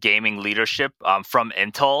single-threaded gaming leadership from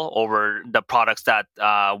Intel over the products that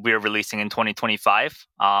we're releasing in 2025.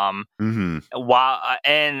 While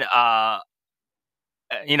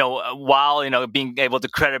being able to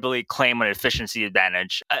credibly claim an efficiency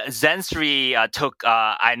advantage, Zen 3 took.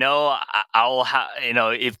 I know I will have.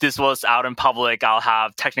 If this was out in public, I'll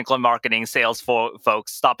have technical and marketing sales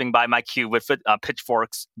folks stopping by my queue with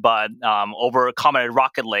pitchforks. But over Comet at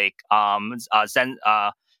Rocket Lake, Zen.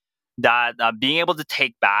 That being able to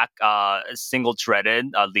take back single-threaded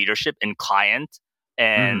leadership in client,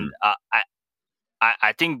 and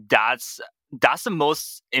I think that's the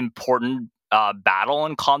most important battle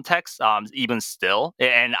in context, even still.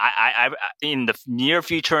 And I in the near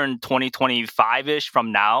future, in 2025-ish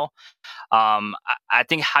from now, I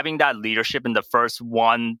think having that leadership in the first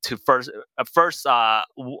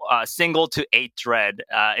single to 8 thread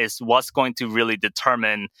is what's going to really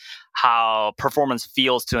determine how performance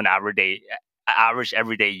feels to an average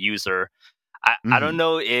everyday user. I don't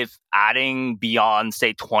know if adding beyond,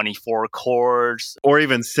 say, 24 cores or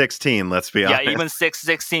even 16, let's be honest. Yeah, even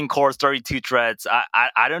 16 cores, 32 threads.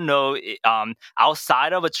 I don't know.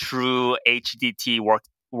 Outside of a true HDT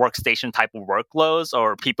workstation type of workloads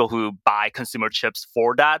or people who buy consumer chips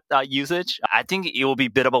for that usage, I think it will be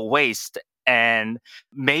a bit of a waste. And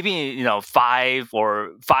maybe 5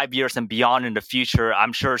 years and beyond in the future,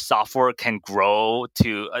 I'm sure software can grow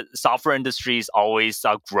to software industries always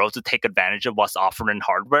grow to take advantage of what's offered in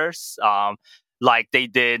hardwares. Like they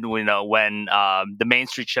did, when the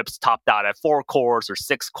mainstream chips topped out at 4 cores or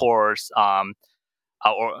 6 cores, or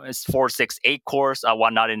 4, 6, 8 cores,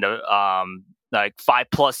 whatnot in the like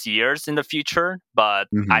 5+ years in the future. But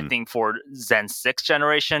I think for Zen 6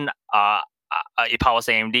 generation, if I was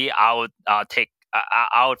AMD,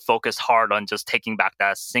 I would focus hard on just taking back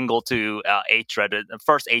that single to 8-threaded,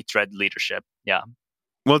 first 8-thread leadership. Yeah.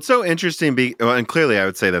 Well, it's so interesting, and clearly I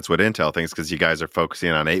would say that's what Intel thinks, because you guys are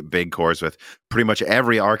focusing on 8 big cores with pretty much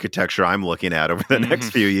every architecture I'm looking at over the next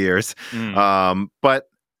few years. But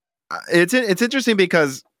it's interesting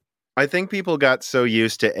because I think people got so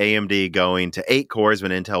used to AMD going to 8 cores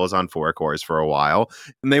when Intel was on 4 cores for a while,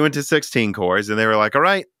 and they went to 16 cores, and they were like, all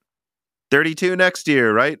right, 32 next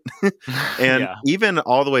year, right? And even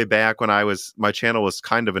all the way back when my channel was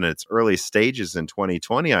kind of in its early stages in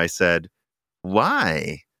 2020, I said,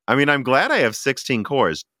 why? I mean, I'm glad I have 16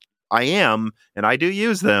 cores. I am, and I do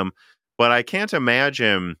use them, but I can't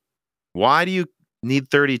imagine, why do you need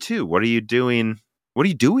 32? What are you doing? What are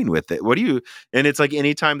you doing with it? And it's like,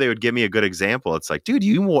 anytime they would give me a good example, it's like, dude,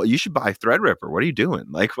 you should buy Threadripper. What are you doing?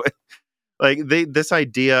 Like, what? Like this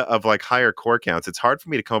idea of like higher core counts, it's hard for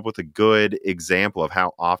me to come up with a good example of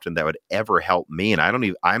how often that would ever help me. And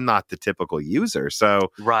I'm not the typical user.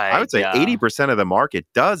 So I would say 80% of the market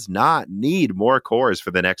does not need more cores for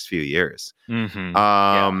the next few years.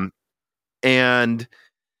 And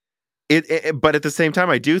but at the same time,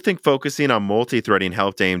 I do think focusing on multi-threading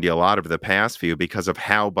helped AMD a lot over the past few, because of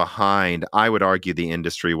how behind I would argue the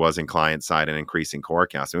industry was in client side and increasing core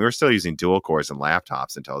counts. I mean, we were still using dual cores in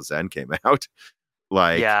laptops until Zen came out.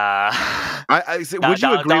 Like, would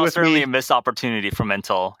you agree with certainly me? A missed opportunity from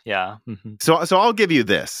Intel. Yeah. So I'll give you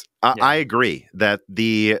this. I agree that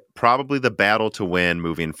probably the battle to win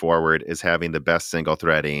moving forward is having the best single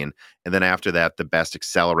threading, and then after that, the best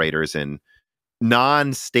accelerators and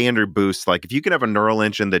non-standard boosts. Like, if you can have a neural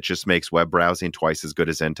engine that just makes web browsing twice as good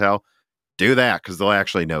as Intel, do that, because they'll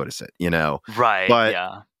actually notice it, Right.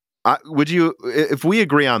 But would you, if we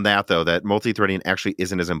agree on that, though, that multi-threading actually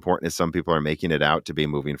isn't as important as some people are making it out to be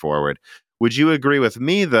moving forward, would you agree with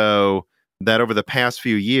me, though, that over the past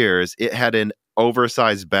few years, it had an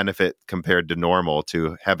oversized benefit compared to normal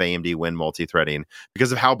to have AMD win multi-threading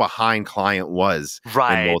because of how behind client was in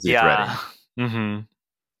Right. multi-threading. Yeah. hmm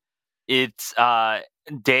It's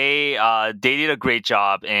they did a great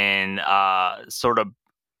job in sort of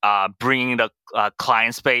bringing the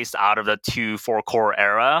client space out of the 2 4 core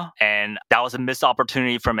era, and that was a missed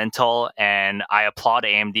opportunity from Intel. And I applaud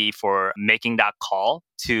AMD for making that call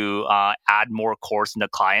to add more cores in the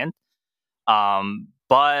client.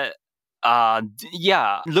 But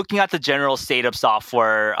yeah, looking at the general state of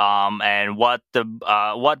software and what the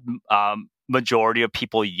majority of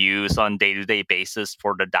people use on day-to-day basis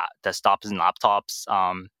for the desktops and laptops.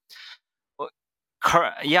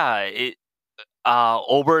 Yeah,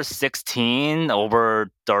 over 16,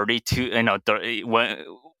 over 32, 30,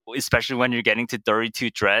 especially when you're getting to 32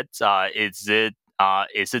 threads, is it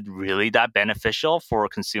really that beneficial for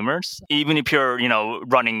consumers? Even if you're,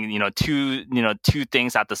 running, two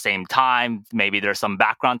things at the same time, maybe there's some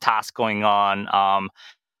background task going on.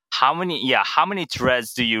 How many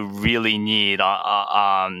threads do you really need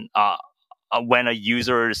when a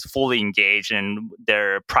user is fully engaged in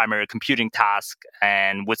their primary computing task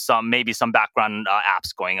and with maybe some background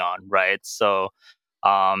apps going on, right? So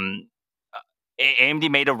AMD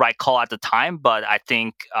made a right call at the time, but I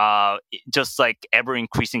think just like ever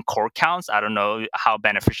increasing core counts, I don't know how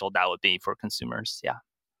beneficial that would be for consumers. Yeah.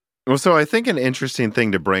 Well, so I think an interesting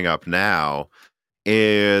thing to bring up now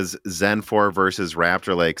is Zen 4 versus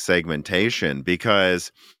Raptor Lake segmentation,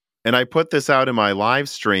 because, and I put this out in my live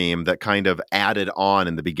stream that kind of added on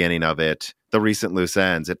in the beginning of it, the recent loose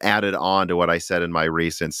ends. It added on to what I said in my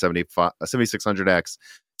recent 7600X,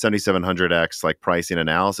 7700X like pricing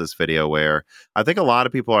analysis video, where I think a lot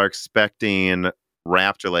of people are expecting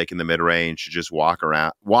Raptor Lake in the mid-range to just walk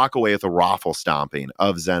away with a raffle stomping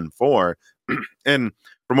of Zen 4. And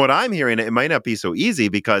from what I'm hearing, it might not be so easy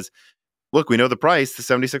because, look, we know the price. The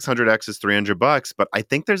 7600X is $300, but I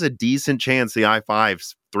think there's a decent chance the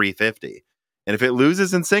i5's $350. And if it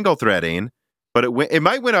loses in single threading, but it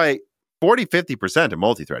might win by 40-50% in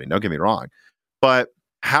multi-threading, don't get me wrong. But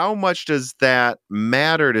how much does that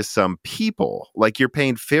matter to some people? Like, you're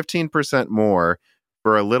paying 15% more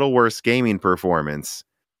for a little worse gaming performance.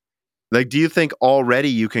 Like, do you think already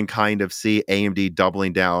you can kind of see AMD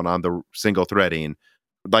doubling down on the single threading,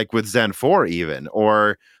 like with Zen 4 even?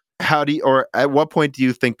 Or or at what point do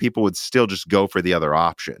you think people would still just go for the other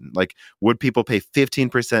option? Like, would people pay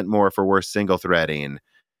 15% more for worse single threading,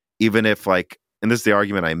 even if, like, and this is the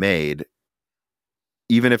argument I made,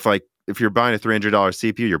 even if, like, if you're buying a $300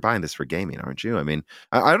 CPU, you're buying this for gaming, aren't you? I mean,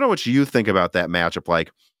 I don't know what you think about that matchup,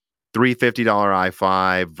 like $350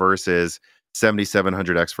 i5 versus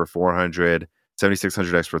 7700X for $400,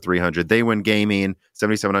 7600X for $300. They win gaming.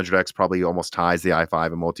 7700X probably almost ties the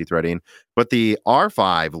i5 in multi-threading, but the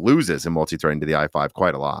R5 loses in multi-threading to the i5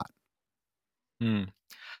 quite a lot.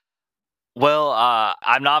 Well,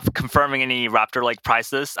 I'm not confirming any Raptor Lake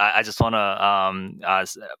prices. I just want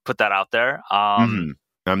to put that out there.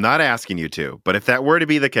 I'm not asking you to, but if that were to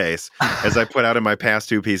be the case, as I put out in my past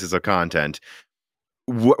 2 pieces of content,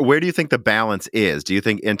 where do you think the balance is? Do you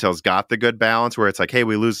think Intel's got the good balance where it's like, hey,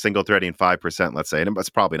 we lose single threading 5%, let's say, and it's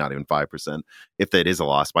probably not even 5%. If it is a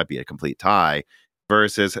loss, might be a complete tie,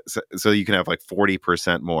 versus so you can have like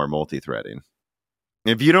 40% more multi-threading.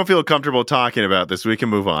 If you don't feel comfortable talking about this, we can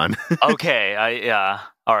move on. Okay.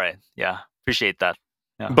 All right. Yeah. Appreciate that.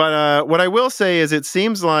 Yeah. But what I will say is it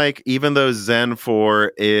seems like even though Zen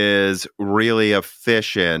 4 is really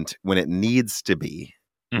efficient when it needs to be,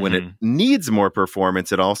 when it needs more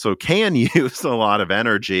performance, it also can use a lot of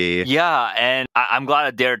energy. Yeah, and I'm glad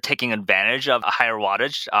that they're taking advantage of a higher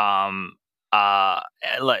wattage.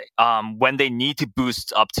 When they need to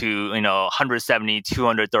boost up to 170,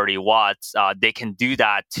 230 watts, they can do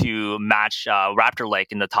that to match Raptor Lake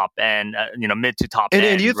in the top end, mid to top end.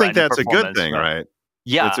 And you think that's a good thing, right?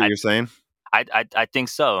 Yeah, that's what you're saying. I think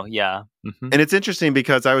so. Yeah, and it's interesting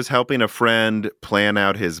because I was helping a friend plan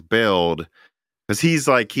out his build. Because he's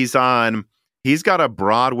got a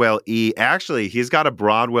Broadwell E. Actually, he's got a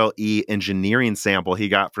Broadwell E engineering sample he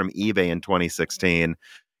got from eBay in 2016.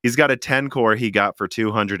 He's got a 10 core he got for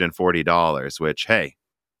 $240, which, hey,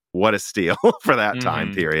 what a steal for that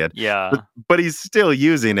time period. Yeah. But he's still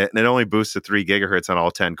using it, and it only boosts to 3 gigahertz on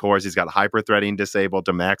all 10 cores. He's got hyper-threading disabled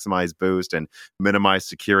to maximize boost and minimize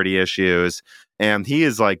security issues. And he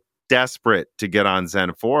is like desperate to get on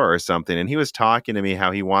Zen 4 or something. And he was talking to me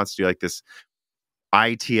how he wants to do like this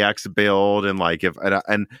ITX build, and like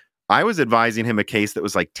and I was advising him a case that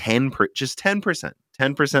was like 10%,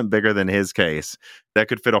 10% bigger than his case that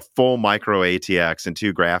could fit a full micro ATX and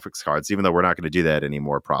 2 graphics cards, even though we're not going to do that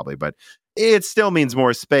anymore probably. But it still means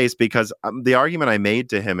more space because the argument I made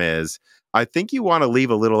to him is, I think you want to leave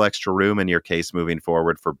a little extra room in your case moving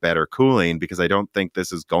forward for better cooling, because I don't think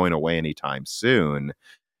this is going away anytime soon.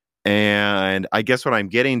 And I guess what I'm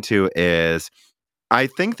getting to is, I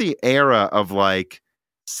think the era of like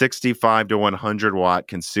 65 to 100 watt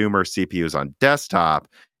consumer CPUs on desktop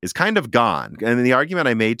is kind of gone. And the argument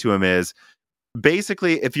I made to him is,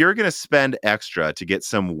 basically, if you're going to spend extra to get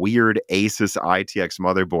some weird Asus ITX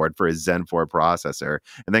motherboard for a Zen 4 processor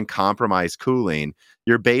and then compromise cooling,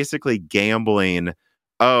 you're basically gambling,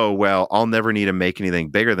 oh, well, I'll never need to make anything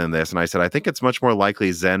bigger than this. And I said, I think it's much more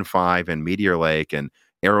likely Zen 5 and Meteor Lake and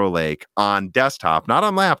Arrow Lake on desktop, not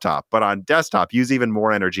on laptop, but on desktop, use even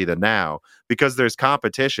more energy than now, because there's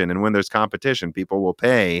competition. And when there's competition, people will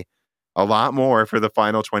pay a lot more for the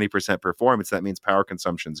final 20% performance. That means power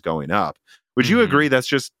consumption's going up. Would you agree that's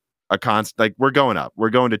just a constant? Like, we're going up. We're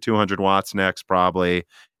going to 200 watts next, probably.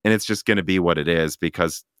 And it's just going to be what it is,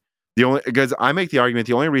 because I make the argument,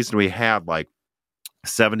 the only reason we had like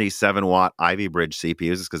 77 watt Ivy Bridge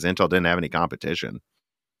CPUs is because Intel didn't have any competition.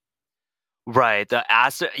 Right.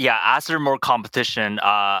 As there's more competition,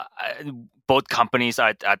 both companies,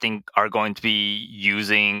 I think, are going to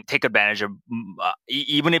be take advantage of,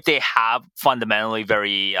 even if they have fundamentally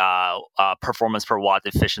very performance per watt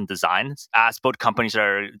efficient designs, as both companies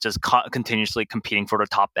are just continuously competing for the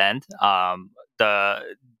top end,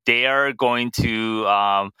 they are going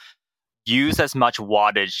to use as much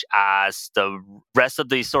wattage as the rest of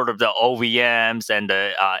the sort of the OEMs and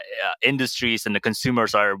the industries and the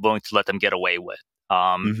consumers are willing to let them get away with.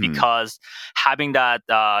 Because having that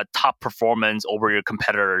top performance over your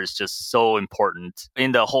competitor is just so important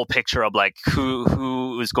in the whole picture of like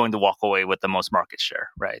who is going to walk away with the most market share,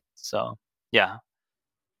 right? So, yeah.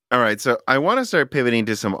 All right, so I want to start pivoting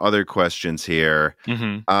to some other questions here.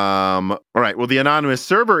 All right, well, the anonymous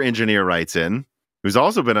server engineer writes in, who's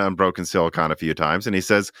also been on Broken Silicon a few times, and he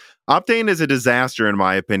says, Optane is a disaster in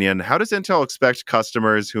my opinion. How does Intel expect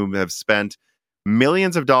customers who have spent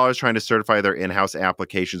millions of dollars trying to certify their in-house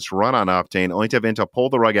applications to run on Optane, only to have Intel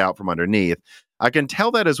pull the rug out from underneath? I can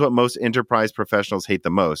tell that is what most enterprise professionals hate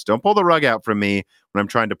the most. Don't pull the rug out from me when I'm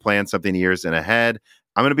trying to plan something years in ahead.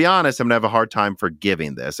 I'm going to be honest, I'm going to have a hard time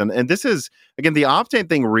forgiving this. And this is, again, the Optane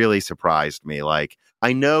thing really surprised me. Like,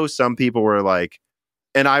 I know some people were like,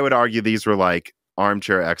 and I would argue these were like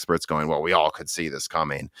armchair experts going, well, we all could see this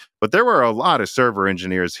coming. But there were a lot of server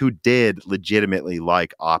engineers who did legitimately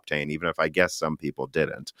like Optane, even if I guess some people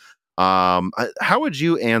didn't. How would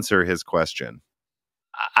you answer his question?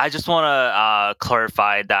 I just want to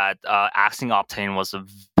clarify that axing Optane was a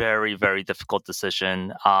very, very difficult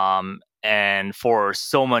decision, and for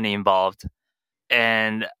so many involved.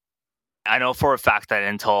 And I know for a fact that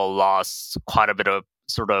Intel lost quite a bit of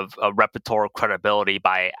sort of repertoire credibility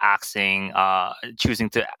by choosing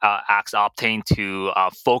to axe Optane to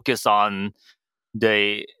focus on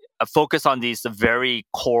these very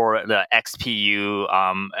core, the XPU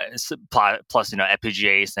plus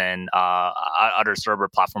FPGAs and other server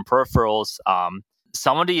platform peripherals.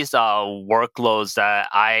 Some of these workloads that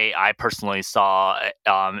I personally saw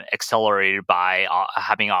accelerated by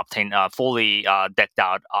having Optane fully decked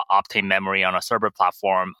out Optane memory on a server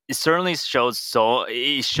platform. It certainly showed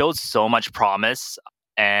so much promise,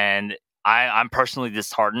 and I'm personally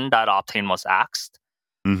disheartened that Optane was axed.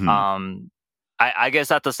 I guess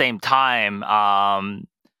at the same time,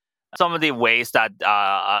 some of the ways that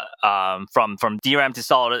from DRAM to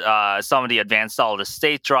solid, some of the advanced solid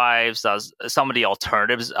state drives, some of the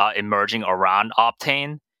alternatives emerging around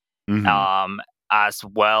Optane, as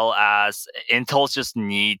well as Intel's just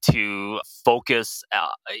need to focus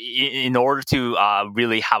in order to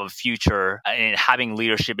really have a future and having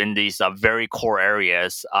leadership in these very core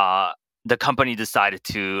areas. The company decided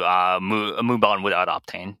to move on without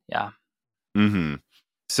Optane. Yeah.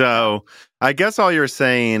 So I guess all you're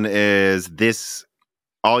saying is this.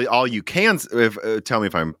 All you can tell me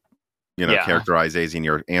if I'm, characterizing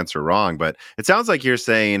your answer wrong, but it sounds like you're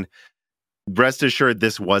saying, rest assured,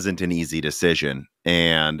 this wasn't an easy decision,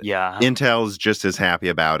 and Intel's just as happy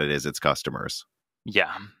about it as its customers.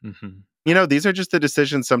 Yeah. These are just the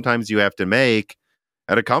decisions sometimes you have to make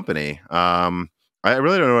at a company. I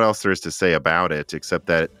really don't know what else there is to say about it, except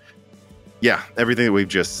that, everything that we've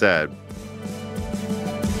just said.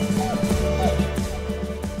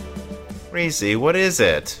 Reese, what is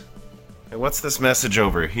it? What's this message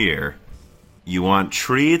over here? You want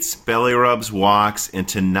treats, belly rubs, walks, and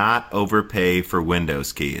to not overpay for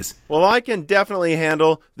Windows keys. Well, I can definitely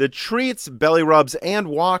handle the treats, belly rubs, and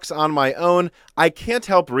walks on my own. I can't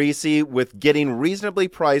help Reese with getting reasonably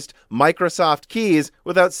priced Microsoft keys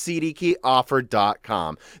without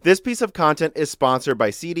CDKeyOffer.com. This piece of content is sponsored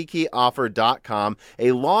by CDKeyOffer.com,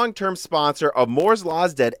 a long-term sponsor of Moore's Law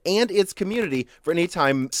is Dead and its community for any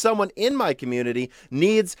time someone in my community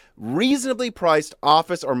needs reasonably priced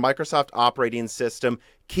Office or Microsoft operating system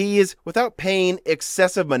keys without paying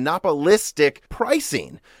excessive monopolistic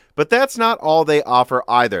pricing. But that's not all they offer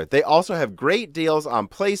either. They also have great deals on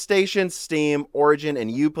PlayStation, Steam, Origin,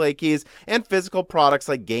 and Uplay keys, and physical products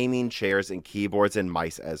like gaming chairs and keyboards and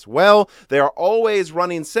mice as well. They are always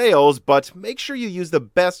running sales, but make sure you use the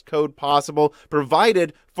best code possible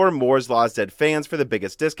provided for Moore's Law is Dead fans for the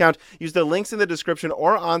biggest discount. Use the links in the description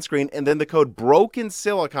or on screen, and then the code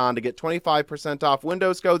BROKENSILICON to get 25% off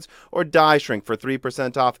Windows codes, or Die Shrink for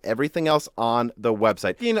 3% off everything else on the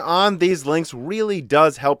website. Clicking on these links really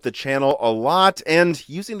does help the channel a lot, and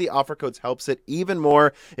using the offer codes helps it even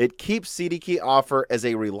more. It keeps CDKey Offer as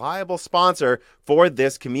a reliable sponsor for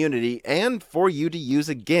this community and for you to use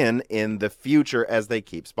again in the future as they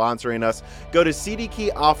keep sponsoring us. Go to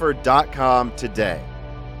CDKeyOffer.com today.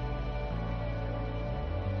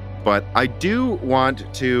 But I do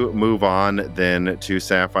want to move on then to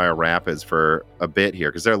Sapphire Rapids for a bit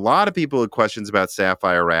here, because there are a lot of people with questions about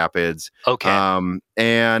Sapphire Rapids. Okay.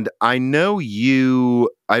 And I know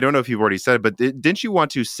I don't know if you've already said it, but didn't you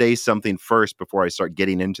want to say something first before I start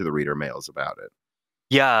getting into the reader mails about it?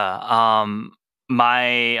 Yeah.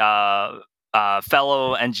 My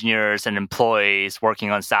fellow engineers and employees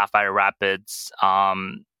working on Sapphire Rapids,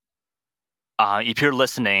 if you're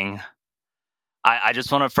listening, I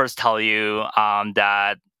just want to first tell you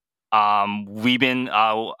that we've been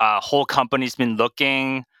whole company's been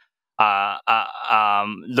looking up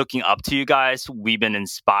to you guys. We've been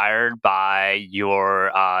inspired by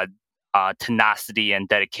your tenacity and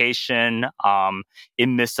dedication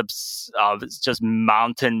in midst of just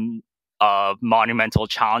mountain of monumental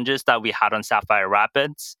challenges that we had on Sapphire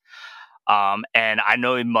Rapids. And I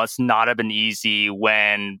know it must not have been easy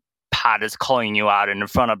when Pat is calling you out in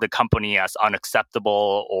front of the company as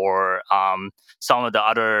unacceptable, or some of the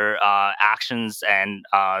other actions and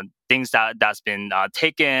things that's been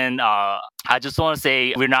taken. I just want to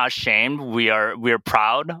say we're not ashamed. We're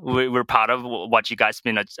proud. We're proud of what you guys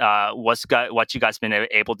been what you guys been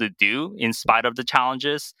able to do in spite of the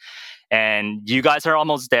challenges. And you guys are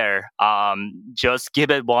almost there. Just give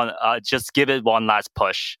it one last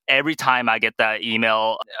push. Every time I get that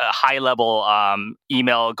email, high level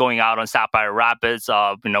email going out on Sapphire Rapids,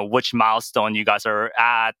 which milestone you guys are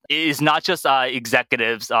at, it's not just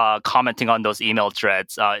executives commenting on those email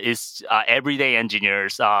threads. It's everyday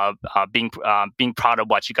engineers being proud of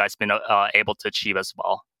what you guys been able to achieve as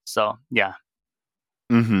well. So yeah.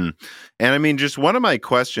 Mm-hmm. And I mean, just one of my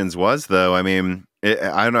questions was, though, I mean,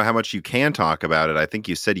 I don't know how much you can talk about it. I think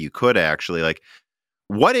you said you could actually. Like,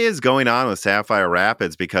 what is going on with Sapphire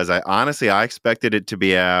Rapids? Because I expected it to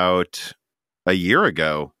be out a year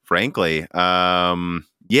ago, frankly.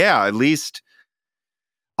 At least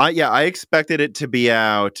I expected it to be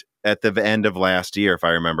out at the end of last year, if I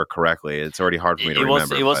remember correctly. It's already hard for me to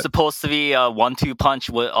remember. It was supposed to be a 1-2 punch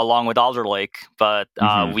along with Alder Lake, but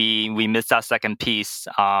we missed that second piece.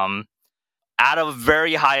 At a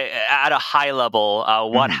high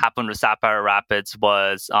level, what happened with Sapphire Rapids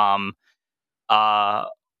was,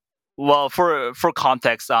 well, for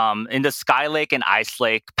context, in the Skylake and Ice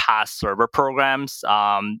Lake past server programs,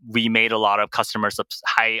 we made a lot of customers,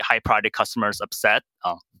 high priority customers, upset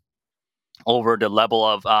over the level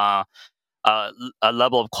of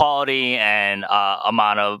quality and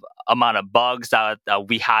amount of bugs that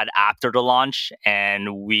we had after the launch,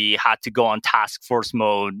 and we had to go on task force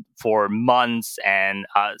mode for months and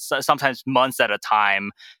sometimes months at a time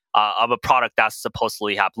of a product that's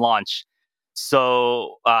supposedly have launched.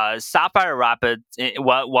 So Sapphire Rapids,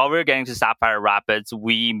 while we were getting to Sapphire Rapids,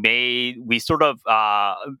 we sort of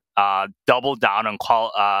doubled down on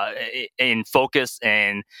in focus,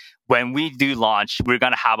 and when we do launch, we're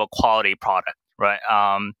gonna have a quality product, right?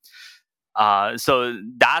 So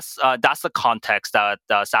that's the context that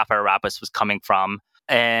Sapphire Rapids was coming from,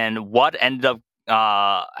 and what ended up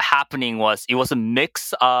happening was it was a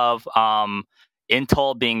mix of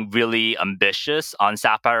Intel being really ambitious on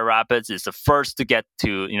Sapphire Rapids. It's the first to get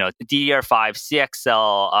to DDR5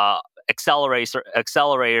 CXL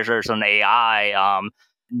accelerators on AI,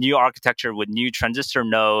 new architecture with new transistor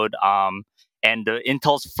node, and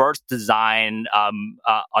Intel's first design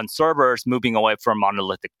on servers moving away from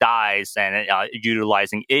monolithic dies and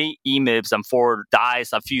utilizing EMIBs and 4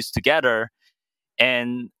 dies fused together.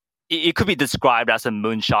 And it could be described as a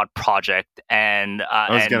moonshot project. And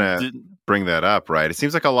I was going to bring that up, right? It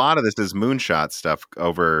seems like a lot of this is moonshot stuff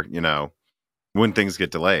over, when things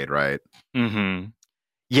get delayed, right? Mm-hmm.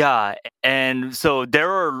 Yeah, and so there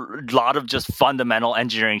are a lot of just fundamental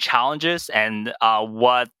engineering challenges, and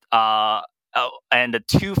and the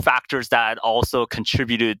two factors that also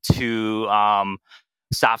contributed to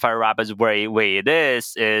Sapphire Rapids way it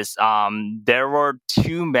is there were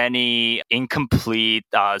too many incomplete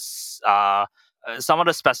some of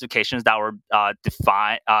the specifications that were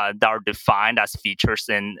defined as features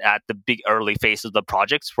at the big early phase of the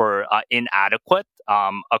projects were inadequate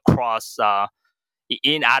across.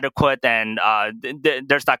 Inadequate, and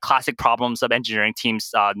there's that classic problems of engineering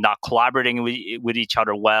teams not collaborating with each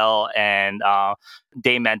other well, and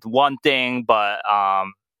they meant one thing but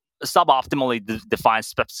suboptimally defined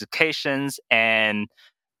specifications, and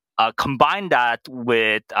combine that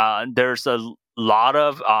with there's a lot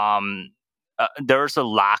of there's a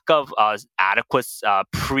lack of adequate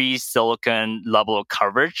pre-silicon level of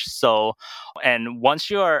coverage. So, and once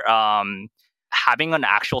you're having an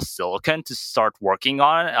actual silicon to start working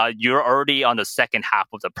on, you're already on the second half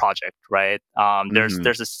of the project, right?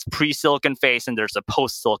 There's a pre-silicon phase and there's a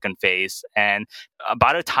post-silicon phase, and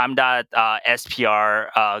by the time that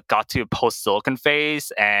SPR got to a post-silicon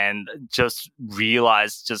phase and just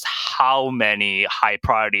realized just how many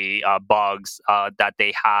high-priority bugs that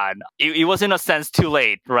they had, it was in a sense too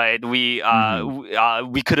late, right? We could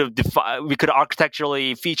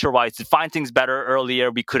architecturally, feature-wise, define things better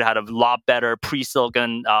earlier. We could have had a lot better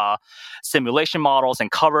pre-silicon simulation models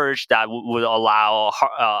and coverage that would allow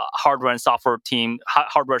hardware, software,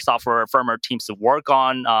 firmware teams to work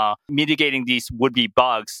on mitigating these would-be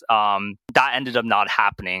bugs. That ended up not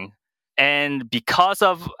happening. And because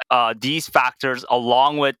of these factors,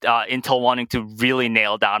 along with Intel wanting to really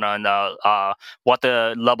nail down on what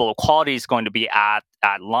the level of quality is going to be at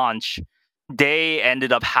launch, they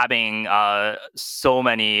ended up having so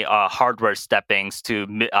many hardware steppings to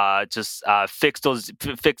just fix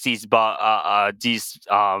these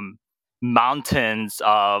mountains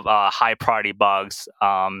of high priority bugs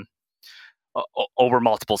over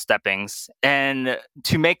multiple steppings. And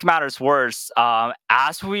to make matters worse,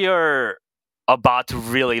 as we are about to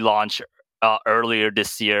really launch earlier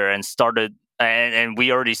this year and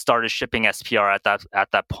we already started shipping SPR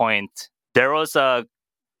at that point, there was a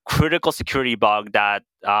critical security bug that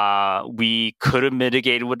we could have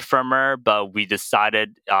mitigated with firmware, but we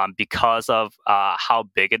decided because of how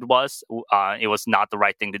big it was not the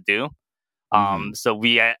right thing to do. So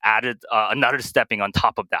we added another stepping on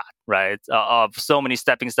top of that, right? Of so many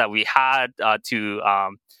steppings that we had to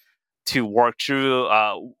work through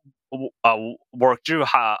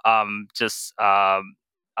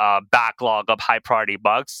backlog of high priority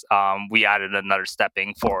bugs. We added another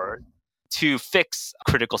stepping to fix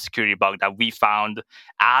critical security bug that we found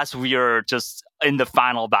as we are just in the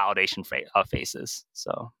final validation phases.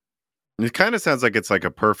 So it kind of sounds like it's like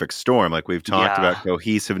a perfect storm. Like we've talked about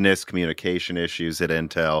cohesiveness, communication issues at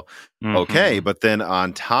Intel. Okay, but then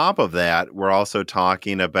on top of that, we're also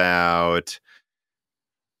talking about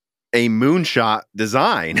a moonshot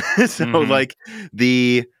design. So like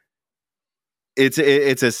it's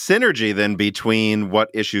a synergy then between what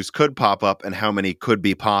issues could pop up and how many could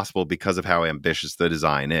be possible because of how ambitious the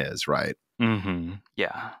design is, right?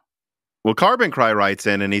 Yeah. Well, Carbon Cry writes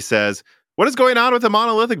in and he says, what is going on with the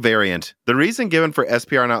monolithic variant? The reason given for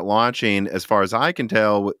SPR not launching, as far as I can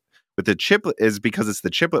tell, with the chiplet is because it's the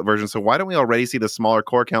chiplet version. So why don't we already see the smaller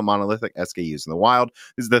core count monolithic SKUs in the wild?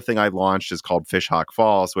 This is the thing I launched is called Fishhawk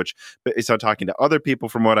Falls, which, so talking to other people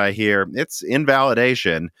from what I hear, it's in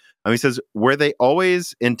validation. He says, were they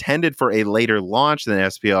always intended for a later launch than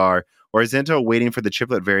SPR, or is Intel waiting for the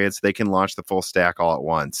chiplet variant so they can launch the full stack all at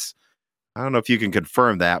once? I don't know if you can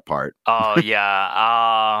confirm that part. Oh,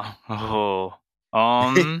 yeah.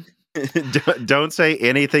 Don't say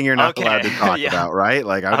anything you're not allowed to talk about, right?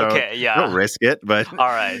 Like, don't risk it. But all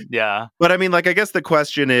right, yeah. But I mean, like, I guess the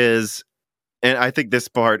question is, and I think this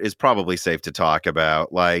part is probably safe to talk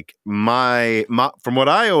about. Like, my from what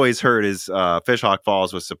I always heard is Fishhawk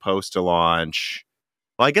Falls was supposed to launch.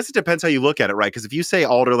 Well, I guess it depends how you look at it, right? Because if you say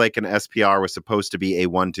Alder Lake and SPR was supposed to be a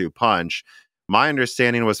 1-2 punch, my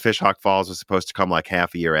understanding was Fishhawk Falls was supposed to come like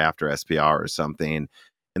half a year after SPR or something.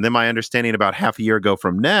 And then my understanding about half a year ago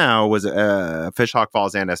from now was Fishhawk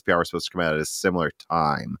Falls and SPR were supposed to come out at a similar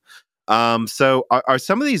time. So are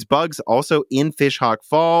some of these bugs also in Fishhawk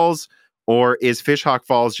Falls, Or is Fishhawk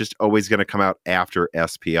Falls just always going to come out after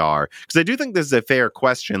SPR? Because I do think this is a fair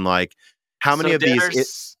question. Like, how many of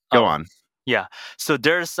these... Go on. Yeah. So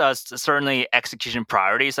there's certainly execution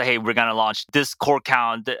priorities. So, hey, we're going to launch this core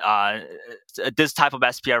count, this type of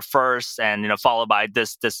SPR first, and followed by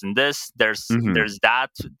this, and this. There's that.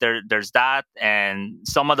 There's that, and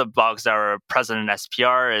some of the bugs that are present in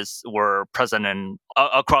SPR were present in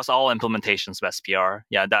across all implementations of SPR.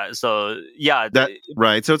 Yeah.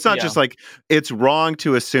 Right. So it's not just like it's wrong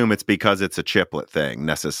to assume it's because it's a chiplet thing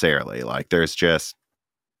necessarily. Like there's just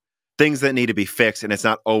things that need to be fixed, and it's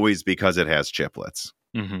not always because it has chiplets.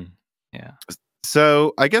 Mm-hmm. Yeah.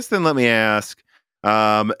 So I guess then let me ask,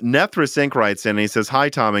 Nethris Inc. writes in and he says, "Hi,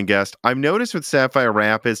 Tom and guest. I've noticed with Sapphire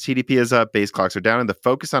Rapids, TDP is up, base clocks are down, and the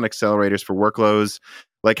focus on accelerators for workloads.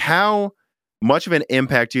 Like, how much of an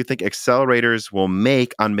impact do you think accelerators will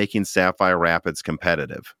make on making Sapphire Rapids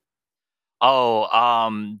competitive?"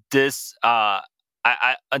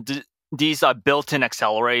 These are built-in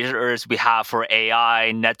accelerators we have for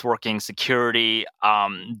AI, networking, security.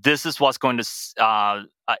 This is what's going to,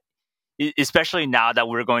 especially now that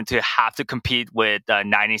we're going to have to compete with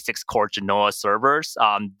 96-core Genoa servers.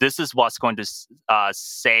 This is what's going to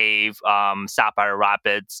save Sapphire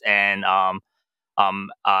Rapids and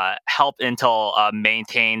help Intel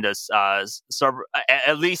maintain this server,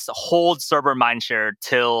 at least hold server mindshare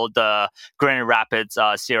till the Granite Rapids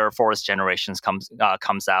Sierra Forest generations comes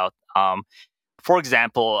out. For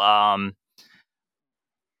example, I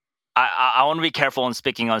want to be careful in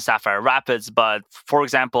speaking on Sapphire Rapids, but for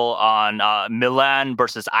example, on Milan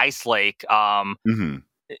versus Ice Lake,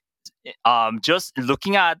 just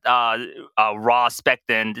looking at raw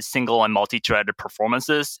spec-in single and multi-threaded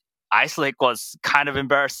performances, Ice Lake was kind of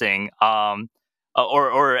embarrassing,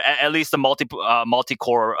 or at least the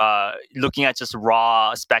multi-core. Looking at just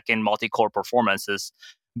raw spec-in multi-core performances,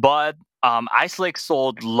 but Ice Lake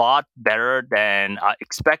sold a lot better than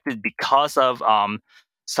expected because of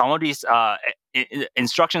some of these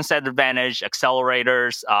instruction set advantage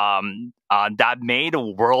accelerators that made a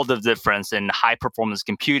world of difference in high performance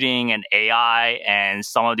computing and AI and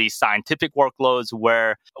some of these scientific workloads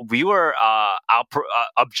where we were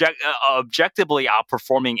objectively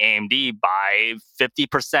outperforming AMD by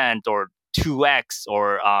 50% or 2x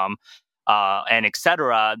or and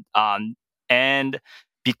etc. And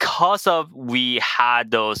because of we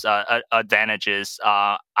had those advantages,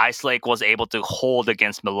 Ice Lake was able to hold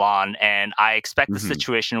against Milan, and I expect the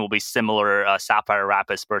situation will be similar, Sapphire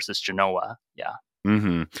Rapids versus Genoa. Yeah.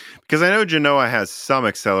 Because I know Genoa has some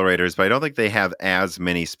accelerators, but I don't think they have as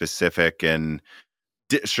many specific and,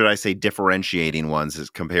 should I say, differentiating ones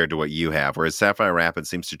as compared to what you have, whereas Sapphire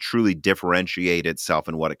Rapids seems to truly differentiate itself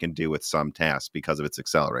in what it can do with some tasks because of its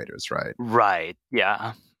accelerators, right? Right,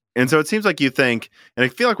 yeah. And so it seems like you think, and I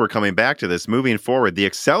feel like we're coming back to this, moving forward, the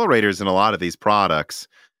accelerators in a lot of these products,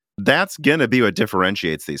 that's going to be what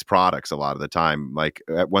differentiates these products a lot of the time. Like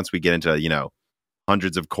once we get into,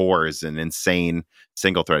 hundreds of cores and insane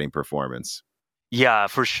single threading performance. Yeah,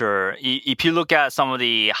 for sure. If you look at some of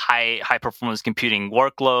the high performance computing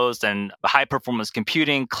workloads and high performance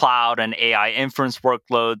computing, cloud and AI inference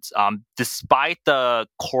workloads, despite the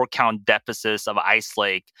core count deficits of Ice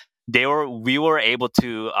Lake, we were able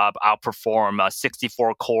to outperform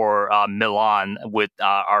 64 core Milan with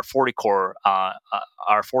our 40 core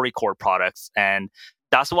products, and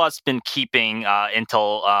that's what's been keeping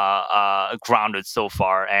Intel grounded so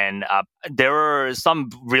far. And there were some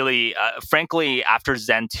really, frankly, after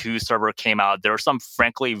Zen 2 server came out, there were some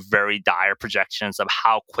frankly very dire projections of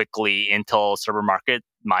how quickly Intel server market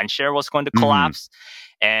mindshare was going to collapse.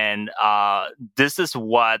 And this is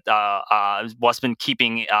what's been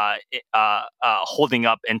keeping holding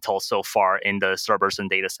up Intel so far in the servers and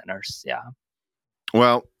data centers. Yeah.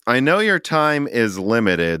 Well, I know your time is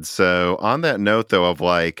limited. So on that note, though, of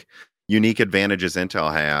like unique advantages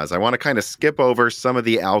Intel has, I want to kind of skip over some of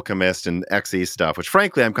the Alchemist and Xe stuff, which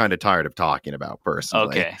frankly, I'm kind of tired of talking about personally.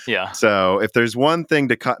 Okay. Yeah. So if there's one thing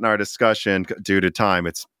to cut in our discussion due to time,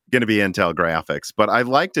 it's going to be Intel graphics. But I'd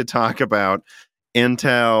like to talk about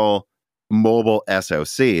Intel mobile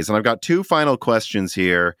SoCs. And I've got two final questions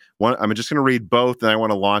here. One, I'm just going to read both, and I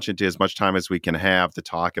want to launch into as much time as we can have to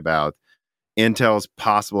talk about Intel's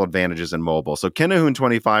possible advantages in mobile. So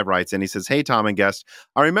Kenahoon25 writes in, he says, "Hey, Tom and guest,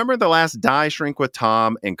 I remember the last Die Shrink with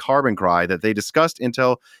Tom and Carbon Cry that they discussed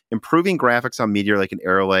Intel improving graphics on Meteor Lake and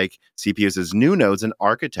Arrow Lake CPUs as new nodes and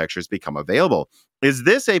architectures become available. Is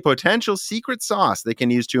this a potential secret sauce they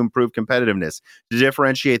can use to improve competitiveness, to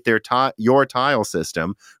differentiate your tile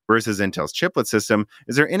system versus Intel's chiplet system?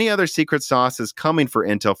 Is there any other secret sauces coming for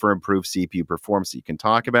Intel for improved CPU performance that you can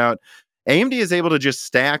talk about?" AMD is able to just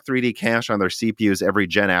stack 3D cache on their CPUs every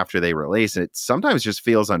gen after they release. And it sometimes just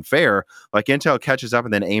feels unfair. Like Intel catches up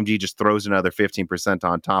and then AMD just throws another 15%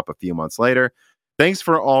 on top a few months later. Thanks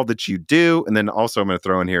for all that you do. And then also I'm going to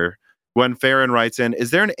throw in here, Gwen Farron writes in,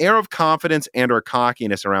 is there an air of confidence and or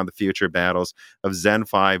cockiness around the future battles of Zen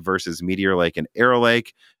 5 versus Meteor Lake and Arrow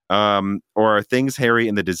Lake? Or are things hairy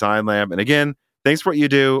in the design lab? And again, thanks for what you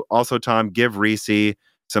do. Also, Tom, give Reese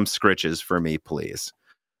some scritches for me, please.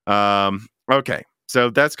 Okay, so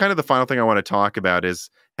that's kind of the final thing I want to talk about is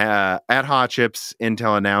at Hot Chips,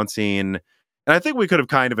 Intel announcing, and I think we could have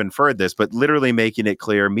kind of inferred this, but literally making it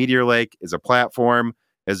clear Meteor Lake is a platform.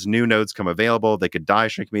 As new nodes come available, they could die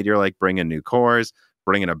shrink Meteor Lake, bring in new cores,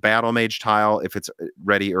 bring in a Battle Mage tile if it's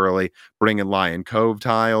ready early, bring in Lion Cove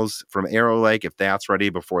tiles from Arrow Lake if that's ready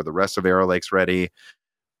before the rest of Arrow Lake's ready.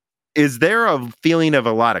 Is there a feeling of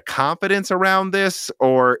a lot of confidence around this,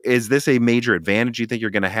 or is this a major advantage you think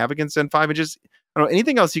you're going to have against Zen 5? And just, I don't know,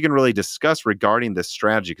 anything else you can really discuss regarding this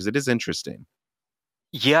strategy, because it is interesting.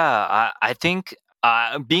 Yeah, I think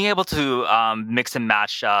being able to mix and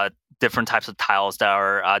match different types of tiles that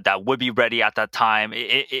are that would be ready at that time,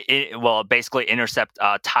 it will basically intercept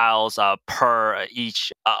tiles per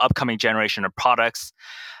each upcoming generation of products.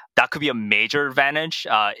 That could be a major advantage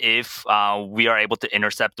if we are able to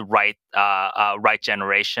intercept the right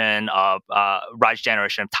generation of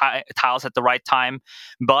tiles at the right time.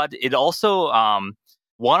 But it also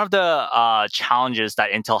one of the challenges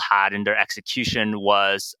that Intel had in their execution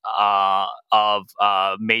was of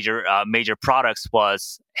major products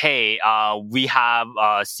was, hey, we have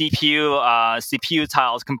CPU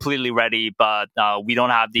tiles completely ready, but we don't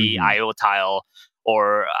have the IO tile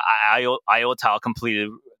or IO tile completely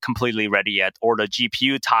ready yet, or the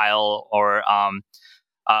GPU tile or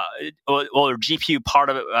GPU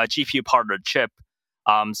part of the chip.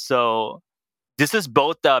 So this is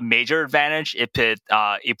both a major advantage if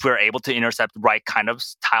we're able to intercept the right kind of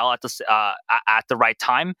tile at the right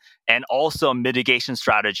time, and also a mitigation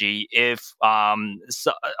strategy if one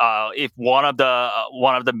of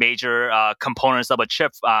the major components of a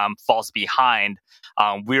chip falls behind.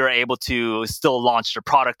 We are able to still launch the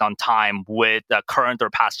product on time with the current or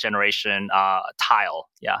past generation tile.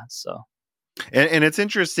 Yeah, so. And it's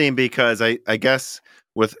interesting because I guess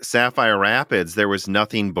with Sapphire Rapids, there was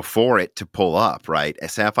nothing before it to pull up, right?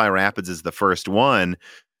 Sapphire Rapids is the first one.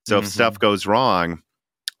 So if stuff goes wrong,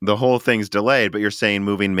 the whole thing's delayed. But you're saying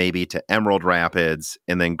moving maybe to Emerald Rapids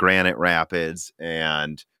and then Granite Rapids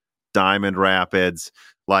and Diamond Rapids.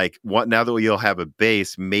 Like, what now that you'll have a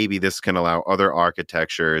base, maybe this can allow other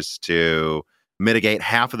architectures to mitigate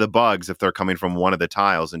half of the bugs if they're coming from one of the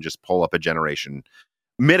tiles and just pull up a generation.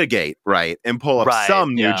 Mitigate, right, and pull up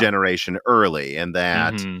some new generation early, and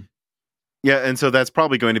that and so that's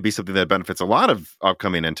probably going to be something that benefits a lot of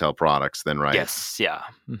upcoming Intel products then, right? Yes, yeah.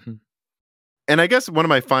 And I guess one of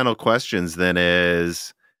my final questions then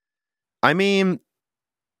is, I mean,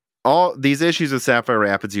 all these issues with Sapphire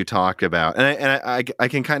Rapids you talked about, and I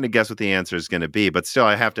can kind of guess what the answer is going to be, but still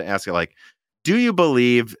I have to ask it, like, do you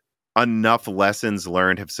believe enough lessons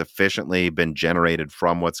learned have sufficiently been generated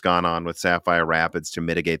from what's gone on with Sapphire Rapids to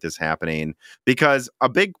mitigate this happening? Because a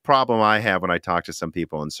big problem I have when I talk to some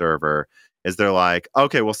people in server is they're like,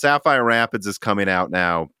 okay, well, Sapphire Rapids is coming out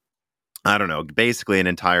now, I don't know, basically an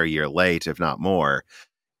entire year late, if not more.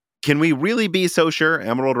 Can we really be so sure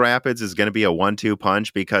Emerald Rapids is going to be a 1-2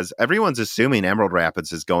 punch? Because everyone's assuming Emerald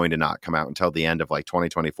Rapids is going to not come out until the end of like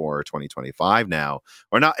 2024 or 2025 now.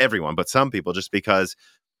 Or not everyone, but some people, just because.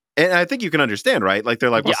 And I think you can understand, right? Like, they're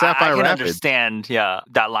like, well, Sapphire Rapids. I can understand,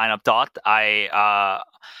 that line of thought.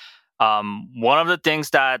 One of the things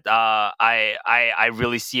that I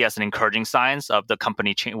really see as an encouraging signs of the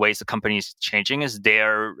company ways the company is changing is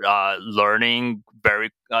they're learning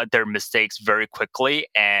their mistakes very quickly,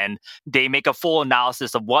 and they make a full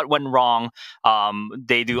analysis of what went wrong.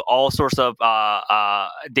 They do all sorts of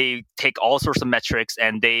they take all sorts of metrics,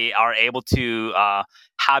 and they are able to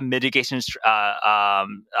have mitigation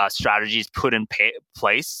strategies put in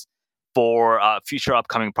place for future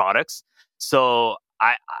upcoming products. So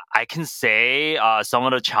I can say some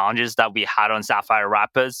of the challenges that we had on Sapphire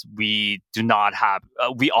Rapids, we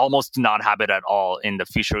almost do not have it at all in the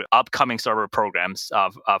future upcoming server programs,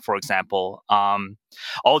 for example.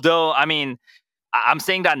 Although, I mean, I'm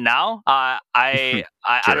saying that now. I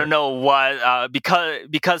don't know what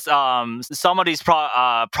because some of these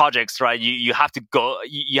projects, right? You have to go.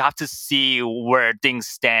 You have to see where things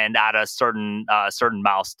stand at a certain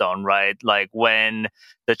milestone, right? Like when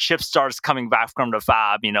the chip starts coming back from the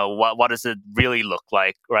fab, what does it really look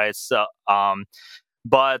like, right? So,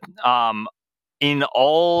 but in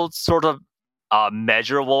all sort of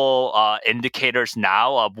measurable indicators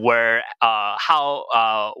now of where how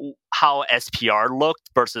SPR looked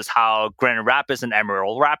versus how Grand Rapids and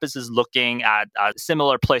Emerald Rapids is looking at a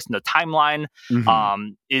similar place in the timeline.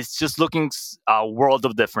 It's just looking a world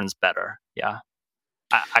of difference better. Yeah,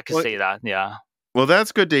 I could say that. Yeah. Well,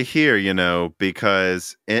 that's good to hear,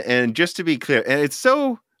 because, and just to be clear, and it's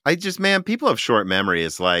so, man, people have short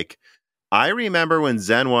memories. Like, I remember when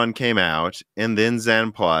Zen 1 came out, and then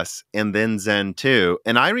Zen Plus, and then Zen 2,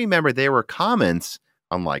 and I remember there were comments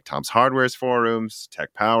on like Tom's Hardware's forums,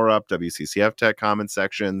 Tech Power Up, WCCF Tech comment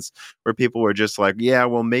sections, where people were just like, yeah,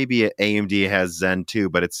 well, maybe AMD has Zen 2,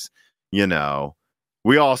 but it's,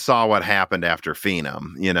 we all saw what happened after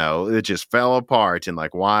Phenom, it just fell apart, and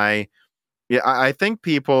like, why? Yeah, I think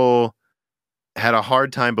people had a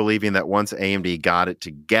hard time believing that once AMD got it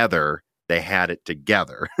together, they had it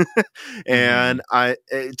together. And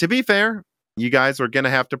to be fair, you guys are going to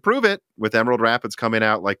have to prove it with Emerald Rapids coming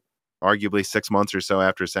out like arguably 6 months or so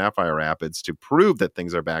after Sapphire Rapids to prove that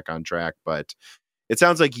things are back on track. But it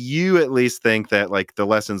sounds like you at least think that like the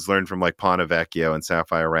lessons learned from like Ponte Vecchio and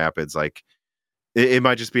Sapphire Rapids, like it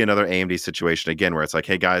might just be another AMD situation again, where it's like,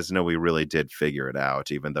 hey guys, no, we really did figure it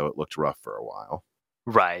out, even though it looked rough for a while.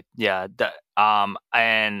 Right. Yeah.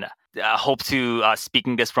 And I hope to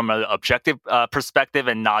speaking this from an objective perspective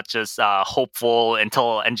and not just hopeful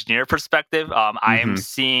Intel engineer perspective. I am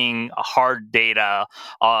seeing hard data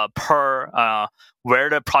per where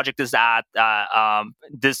the project is at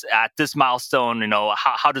this milestone.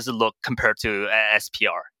 How does it look compared to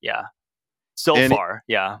SPR? Yeah. So far,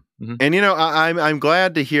 yeah. And I'm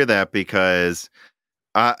glad to hear that because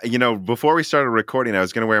before we started recording, I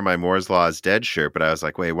was going to wear my Moore's Law is Dead shirt, but I was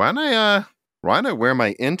like, wait, why don't I wear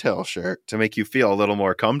my Intel shirt to make you feel a little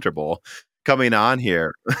more comfortable coming on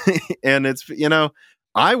here? And it's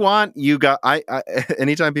I want you guys. I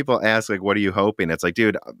anytime people ask like, what are you hoping? It's like,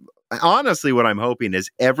 dude, honestly, what I'm hoping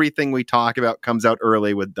is everything we talk about comes out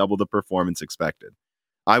early with double the performance expected.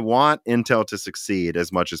 I want Intel to succeed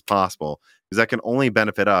as much as possible because that can only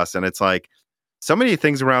benefit us. And it's like so many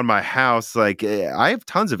things around my house. Like I have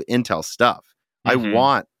tons of Intel stuff. I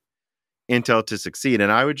want Intel to succeed.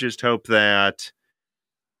 And I would just hope that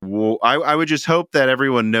I would just hope that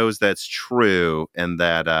everyone knows that's true. And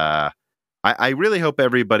that I really hope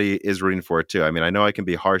everybody is rooting for it too. I mean, I know I can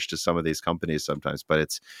be harsh to some of these companies sometimes, but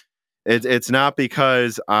it's not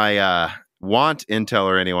because I want Intel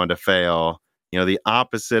or anyone to fail. The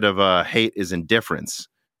opposite of hate is indifference.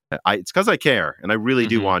 It's because I care, and I really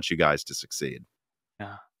do want you guys to succeed.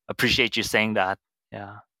 Yeah, appreciate you saying that.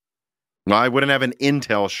 Yeah. Well, I wouldn't have an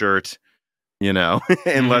Intel shirt,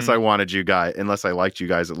 unless I liked you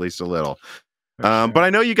guys at least a little. Sure. But I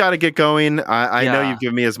know you got to get going. I know you've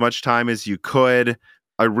given me as much time as you could.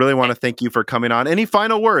 I really want to thank you for coming on. Any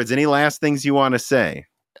final words? Any last things you want to say?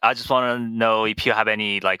 I just want to know if you have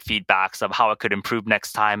any feedbacks of how I could improve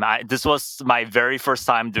next time. This was my very first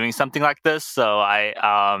time doing something like this, so I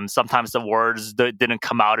sometimes the words didn't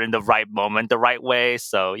come out in the right moment, the right way.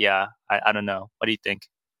 So yeah, I don't know. What do you think?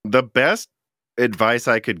 The best advice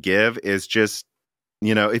I could give is just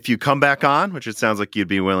if you come back on, which it sounds like you'd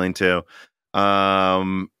be willing to,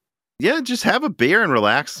 just have a beer and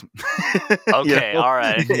relax. Okay, all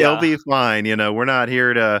right. It'll be fine. We're not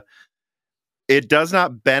here to. It does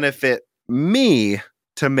not benefit me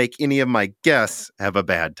to make any of my guests have a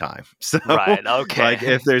bad time. So, right, okay.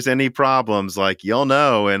 If there's any problems, you'll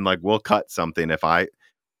know, and we'll cut something.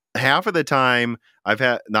 Half of the time I've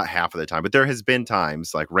had, not half of the time, but there has been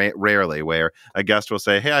times, rarely, where a guest will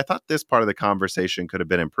say, "Hey, I thought this part of the conversation could have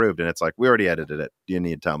been improved," and it's like, we already edited it. You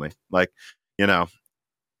need to tell me,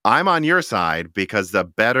 I'm on your side because the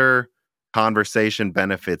better conversation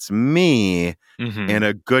benefits me, and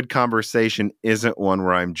a good conversation isn't one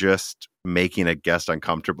where I'm just making a guest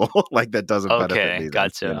uncomfortable. That doesn't benefit me.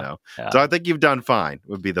 Gotcha. Yeah. So I think you've done fine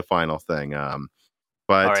would be the final thing.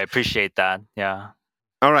 But all right, appreciate that. Yeah.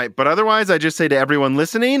 All right, but otherwise, I just say to everyone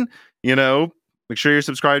listening, make sure you're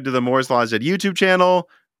subscribed to the Moore's Law is Dead YouTube channel.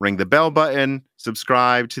 Ring the bell button,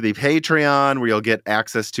 subscribe to the Patreon where you'll get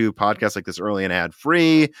access to podcasts like this early and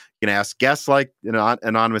ad-free. You can ask guests like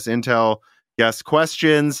anonymous Intel guest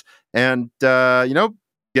questions, and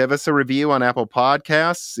give us a review on Apple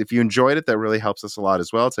Podcasts. If you enjoyed it, that really helps us a lot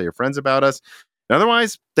as well. Tell your friends about us. And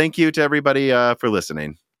otherwise, thank you to everybody for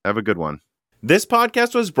listening. Have a good one. This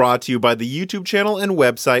podcast was brought to you by the YouTube channel and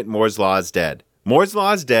website Moore's Law is Dead. Moore's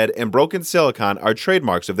Law is Dead and Broken Silicon are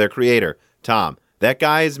trademarks of their creator, Tom. That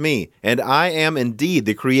guy is me, and I am indeed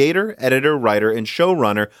the creator, editor, writer, and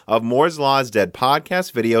showrunner of Moore's Law is Dead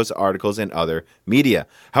podcasts, videos, articles, and other media.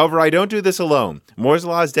 However, I don't do this alone. Moore's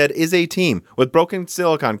Law is Dead is a team with Broken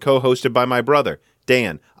Silicon co-hosted by my brother,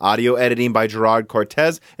 Dan, audio editing by Gerard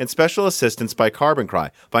Cortez, and special assistance by Carbon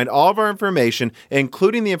Cry. Find all of our information,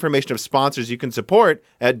 including the information of sponsors you can support,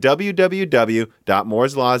 at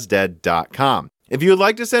www.mooreslawsdead.com. If you would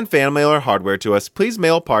like to send fan mail or hardware to us, please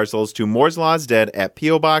mail parcels to Moore's Law is Dead at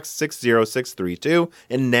P.O. Box 60632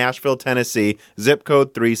 in Nashville, Tennessee, zip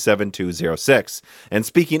code 37206. And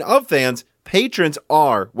speaking of fans, patrons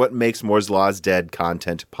are what makes Moore's Law is Dead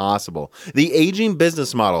content possible. The aging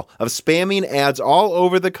business model of spamming ads all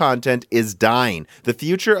over the content is dying. The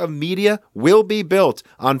future of media will be built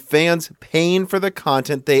on fans paying for the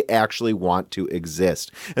content they actually want to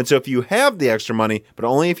exist. And so if you have the extra money, but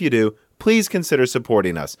only if you do, please consider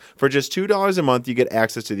supporting us. For just $2 a month, you get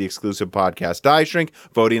access to the exclusive podcast Die Shrink,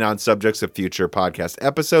 voting on subjects of future podcast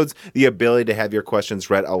episodes, the ability to have your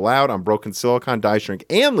questions read aloud on Broken Silicon, Die Shrink,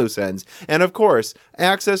 and Loose Ends, and of course,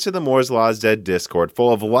 access to the Moore's Law is Dead Discord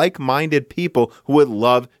full of like-minded people who would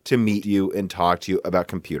love to meet you and talk to you about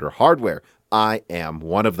computer hardware. I am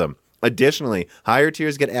one of them. Additionally, higher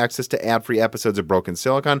tiers get access to ad-free episodes of Broken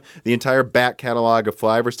Silicon, the entire back catalog of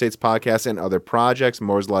Flyover States podcasts and other projects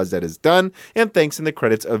Moore's Law is Dead has done, and thanks in the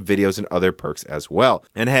credits of videos and other perks as well.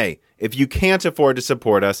 And hey, if you can't afford to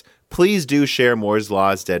support us, please do share Moore's Law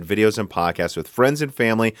is Dead videos and podcasts with friends and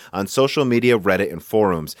family on social media, Reddit, and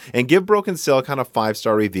forums. And give Broken Silicon a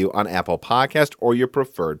 5-star review on Apple Podcast or your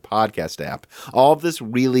preferred podcast app. All of this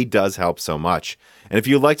really does help so much. And if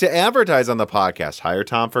you'd like to advertise on the podcast, hire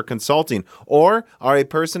Tom for consulting, or are a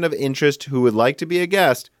person of interest who would like to be a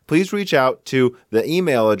guest, please reach out to the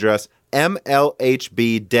email address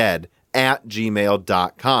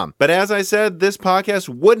mlhbdead@gmail.com. But as I said, this podcast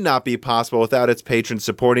would not be possible without its patrons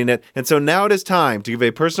supporting it, and so now it is time to give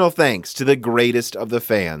a personal thanks to the greatest of the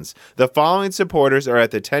fans. The following supporters are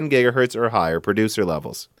at the 10 gigahertz or higher producer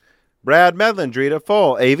levels: Brad Medlin, Drita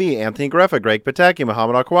Full, AV, Anthony Greffa, Greg Pataki,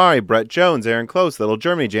 Muhammad Akwari, Brett Jones, Aaron Close, Little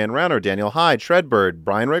Germany, Jan Rauner, Daniel Hyde, Shredbird,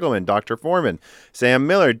 Brian Riggleman, Dr. Foreman, Sam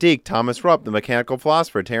Miller, Deke, Thomas Rupp, The Mechanical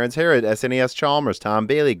Philosopher, Terrence Herod, SNES Chalmers, Tom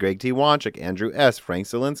Bailey, Greg T. Wanchik, Andrew S., Frank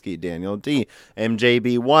Zielinski, Daniel D.,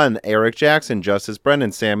 MJB1, Eric Jackson, Justice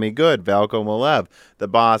Brendan, Sammy Good, Valko Malev, The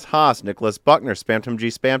Boss Haas, Nicholas Buckner, Spamtum G.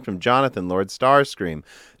 Spamtum, Jonathan, Lord Starscream,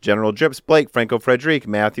 General Drips, Blake, Franco Frederic,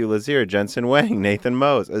 Matthew Lazier, Jensen Wang, Nathan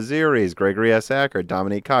Mose, Aziris, Gregory S. Acker,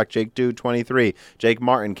 Dominique Koch, Jake Dude 23, Jake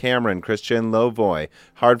Martin, Cameron, Christian Lovoy,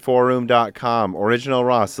 Hardforum.com, Original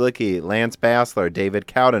Ross, Slicky, Lance Bassler, David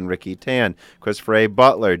Cowden, Ricky Tan, Christopher A.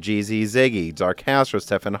 Butler, GZ Ziggy, Zarcastro,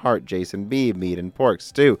 Stephen Hart, Jason B., Meat and Pork,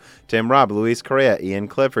 Stu, Tim Robb, Luis Correa, Ian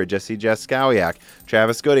Clifford, Jesse Jeskowiak,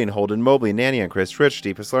 Travis Gooding, Holden Mobley, Nanny and Chris Rich,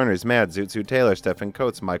 Deepest Learners, Mad, Zootsu Taylor, Stephen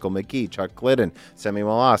Coates, Michael McGee, Chuck Glidden, Semi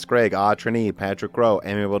Malas, Greg, Trini, Patrick Rowe,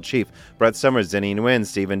 Amiable Chief, Brett Summers, Zinine Wynn,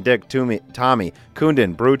 Stephen Dick, Tommy,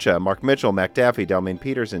 Kunden, Brucha, Mark Mitchell, McDaffie, Delmain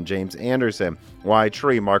Peterson, James Anderson, Y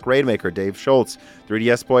Tree, Mark Raidmaker, Dave Schultz,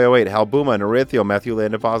 3DS Boy 08, Hal Buma, Norithio, Matthew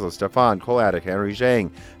Landavazo, Stefan, Colatic, Henry Zhang,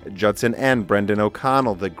 Judson N., Brendan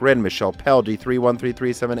O'Connell, The Grid, Michelle Pell,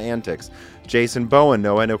 D313337 Antics, Jason Bowen,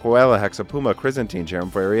 Noah Nicoela, Hexapuma, Chrysantine,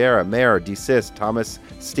 Jerome Ferreira, Mayor, Desist, Thomas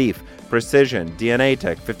Steef, Precision, DNA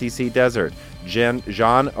Tech, 50C Desert,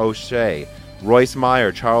 John O'Shea, Royce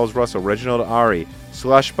Meyer, Charles Russell, Reginald Ari,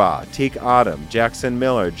 Slushba, Teak Autumn, Jackson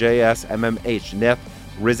Miller, JSMMH, Neth,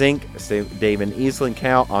 Rizink, David Easland,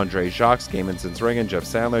 Cal, Andre Jacques, Gaiman Ringen, Jeff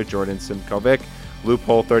Sandler, Jordan Simkovic,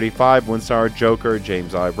 Loophole 35, Winstar Joker,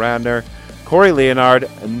 James I. Radner, Corey Leonard,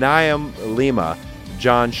 Niam Lima,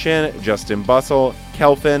 John Shin, Justin Bussell,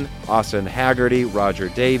 Kelfin, Austin Haggerty, Roger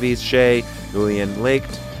Davies, Shea, Julian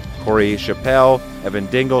Laked, Corey Chappelle, Evan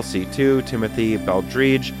Dingle, C2, Timothy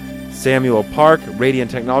Beldridge, Samuel Park,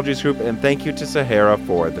 Radiant Technologies Group, and thank you to Sahara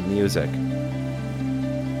for the music.